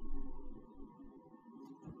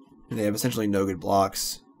 And they have essentially no good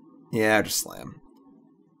blocks. Yeah, just slam.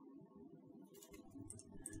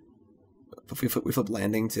 If we flip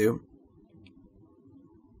landing too.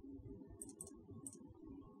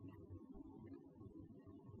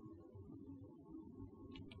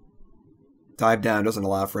 Dive down doesn't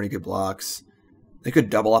allow for any good blocks. They could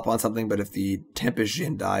double up on something, but if the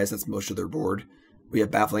Tempest-Djinn dies, that's most of their board. We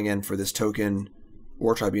have Baffling End for this token,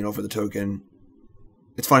 or Tribunal for the token.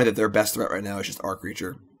 It's funny that their best threat right now is just our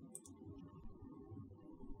creature.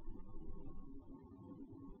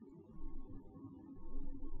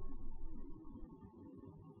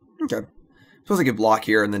 Okay. Suppose I could block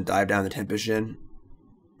here and then dive down the Tempest-Djinn,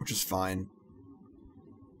 which is fine.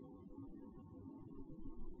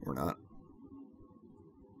 Or not.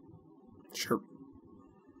 Sure.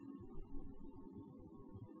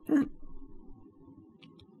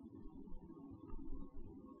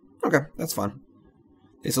 Okay, that's fine.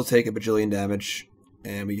 They still take a bajillion damage,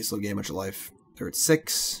 and we can still gain a bunch of life. They're at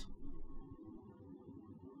 6.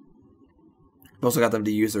 We also got them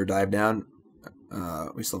to use their dive down.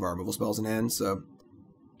 We still have our removal spells in hand, so...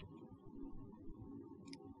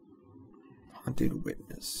 Haunted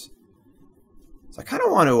Witness. So I kind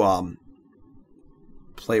of want to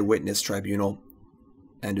play Witness Tribunal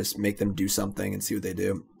and just make them do something and see what they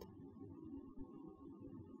do.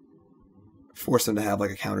 Force them to have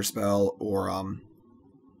like a counter spell or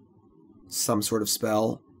some sort of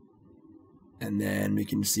spell, and then we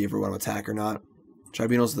can see if we want to attack or not.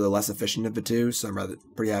 Tribunal's the less efficient of the two, so I'm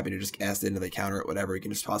pretty happy to just cast it into they counter it, whatever. We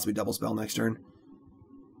can just possibly double spell next turn.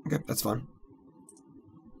 Okay, that's fun.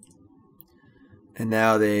 And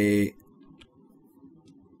now they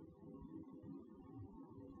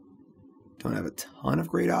don't have a ton of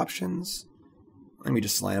great options. Let me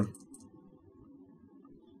just slam.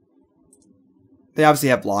 They obviously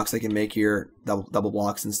have blocks they can make here, double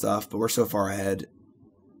blocks and stuff, but we're so far ahead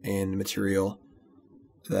in material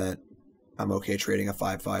that I'm okay trading a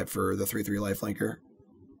 5/5 for the 3/3 lifelinker.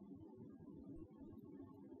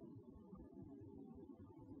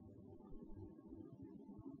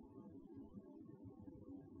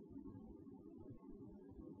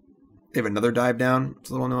 They have another dive down. It's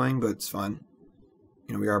a little annoying, but it's fine.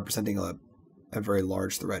 You know, we are presenting a very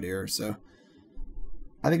large threat here, so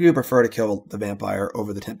I think we would prefer to kill the vampire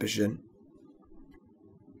over the Tempest-Djinn.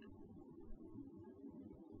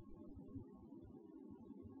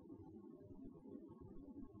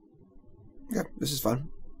 Okay, this is fun.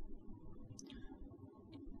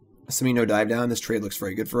 Assuming no dive down, this trade looks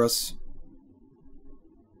very good for us.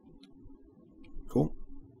 Cool.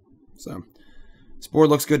 So, this board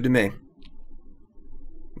looks good to me.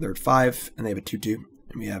 They're at 5, and they have a 2/2.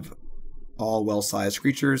 And we have all well-sized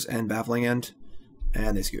creatures and Baffling End.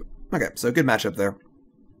 And they scoop. Okay, so good matchup there.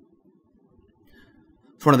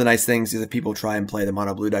 It's one of the nice things is if people try and play the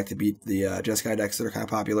mono blue deck to beat the Jeskai decks that are kind of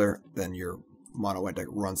popular, then your mono white deck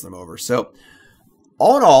runs them over. So,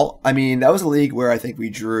 all in all, I mean, that was a league where I think we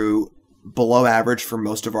drew below average for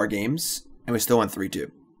most of our games, and we still went 3-2.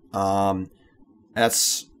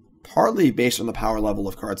 That's partly based on the power level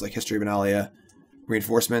of cards like History of Benalia,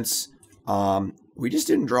 Reinforcements. We just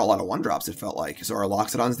didn't draw a lot of 1-drops, it felt like. So our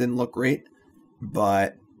Loxodons didn't look great,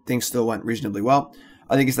 but things still went reasonably well.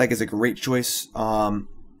 I think this deck is a great choice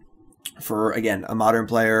for, again, a modern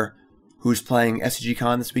player who's playing SCG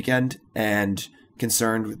Con this weekend and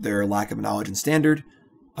concerned with their lack of knowledge in Standard.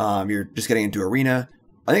 You're just getting into Arena.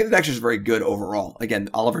 I think the deck is very good overall. Again,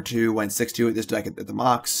 Oliver 2 went 6-2 with this deck at the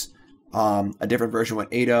mocks. A different version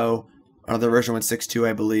went 8-0. Another version went 6-2,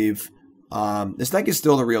 I believe. This deck is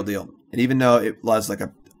still the real deal. And even though it was like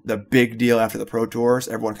the big deal after the Pro Tours,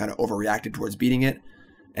 everyone kind of overreacted towards beating it,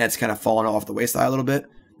 and it's kind of fallen off the wayside a little bit.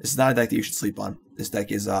 This is not a deck that you should sleep on. This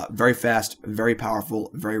deck is very fast, very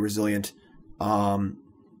powerful, very resilient, and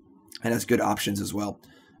has good options as well.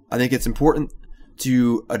 I think it's important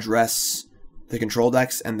to address the control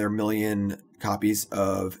decks and their million copies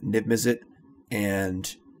of Niv-Mizzet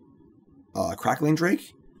and Crackling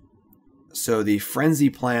Drake. So the Frenzy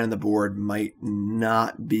plan on the board might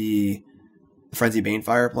not be the Frenzy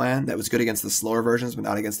Banefire plan. That was good against the slower versions, but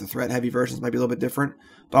not against the threat-heavy versions. Might be a little bit different.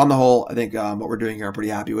 But on the whole, I think what we're doing here I'm pretty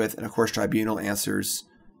happy with. And of course, Tribunal answers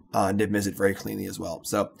Niv-Mizzet very cleanly as well.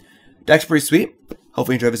 So deck's pretty sweet.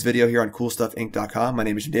 Hopefully you enjoyed this video here on CoolStuffInc.com. My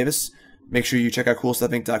name is Jim Davis. Make sure you check out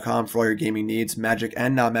CoolStuffInc.com for all your gaming needs, Magic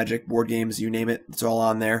and non-Magic, board games, you name it. It's all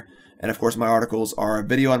on there. And of course, my articles are a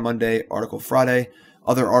video on Monday, article Friday.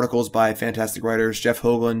 Other articles by fantastic writers, Jeff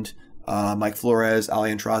Hoagland, Mike Flores,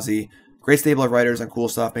 Ali Antrazi. Great stable of writers on Cool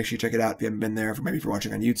Stuff. Make sure you check it out if you haven't been there. Maybe if you're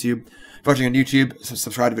watching on YouTube. If you're watching on YouTube,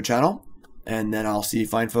 subscribe to the channel. And then I'll see you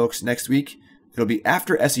fine folks next week. It'll be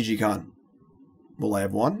after SCG Con. Will I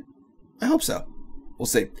have one? I hope so. We'll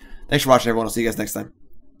see. Thanks for watching, everyone. I'll see you guys next time.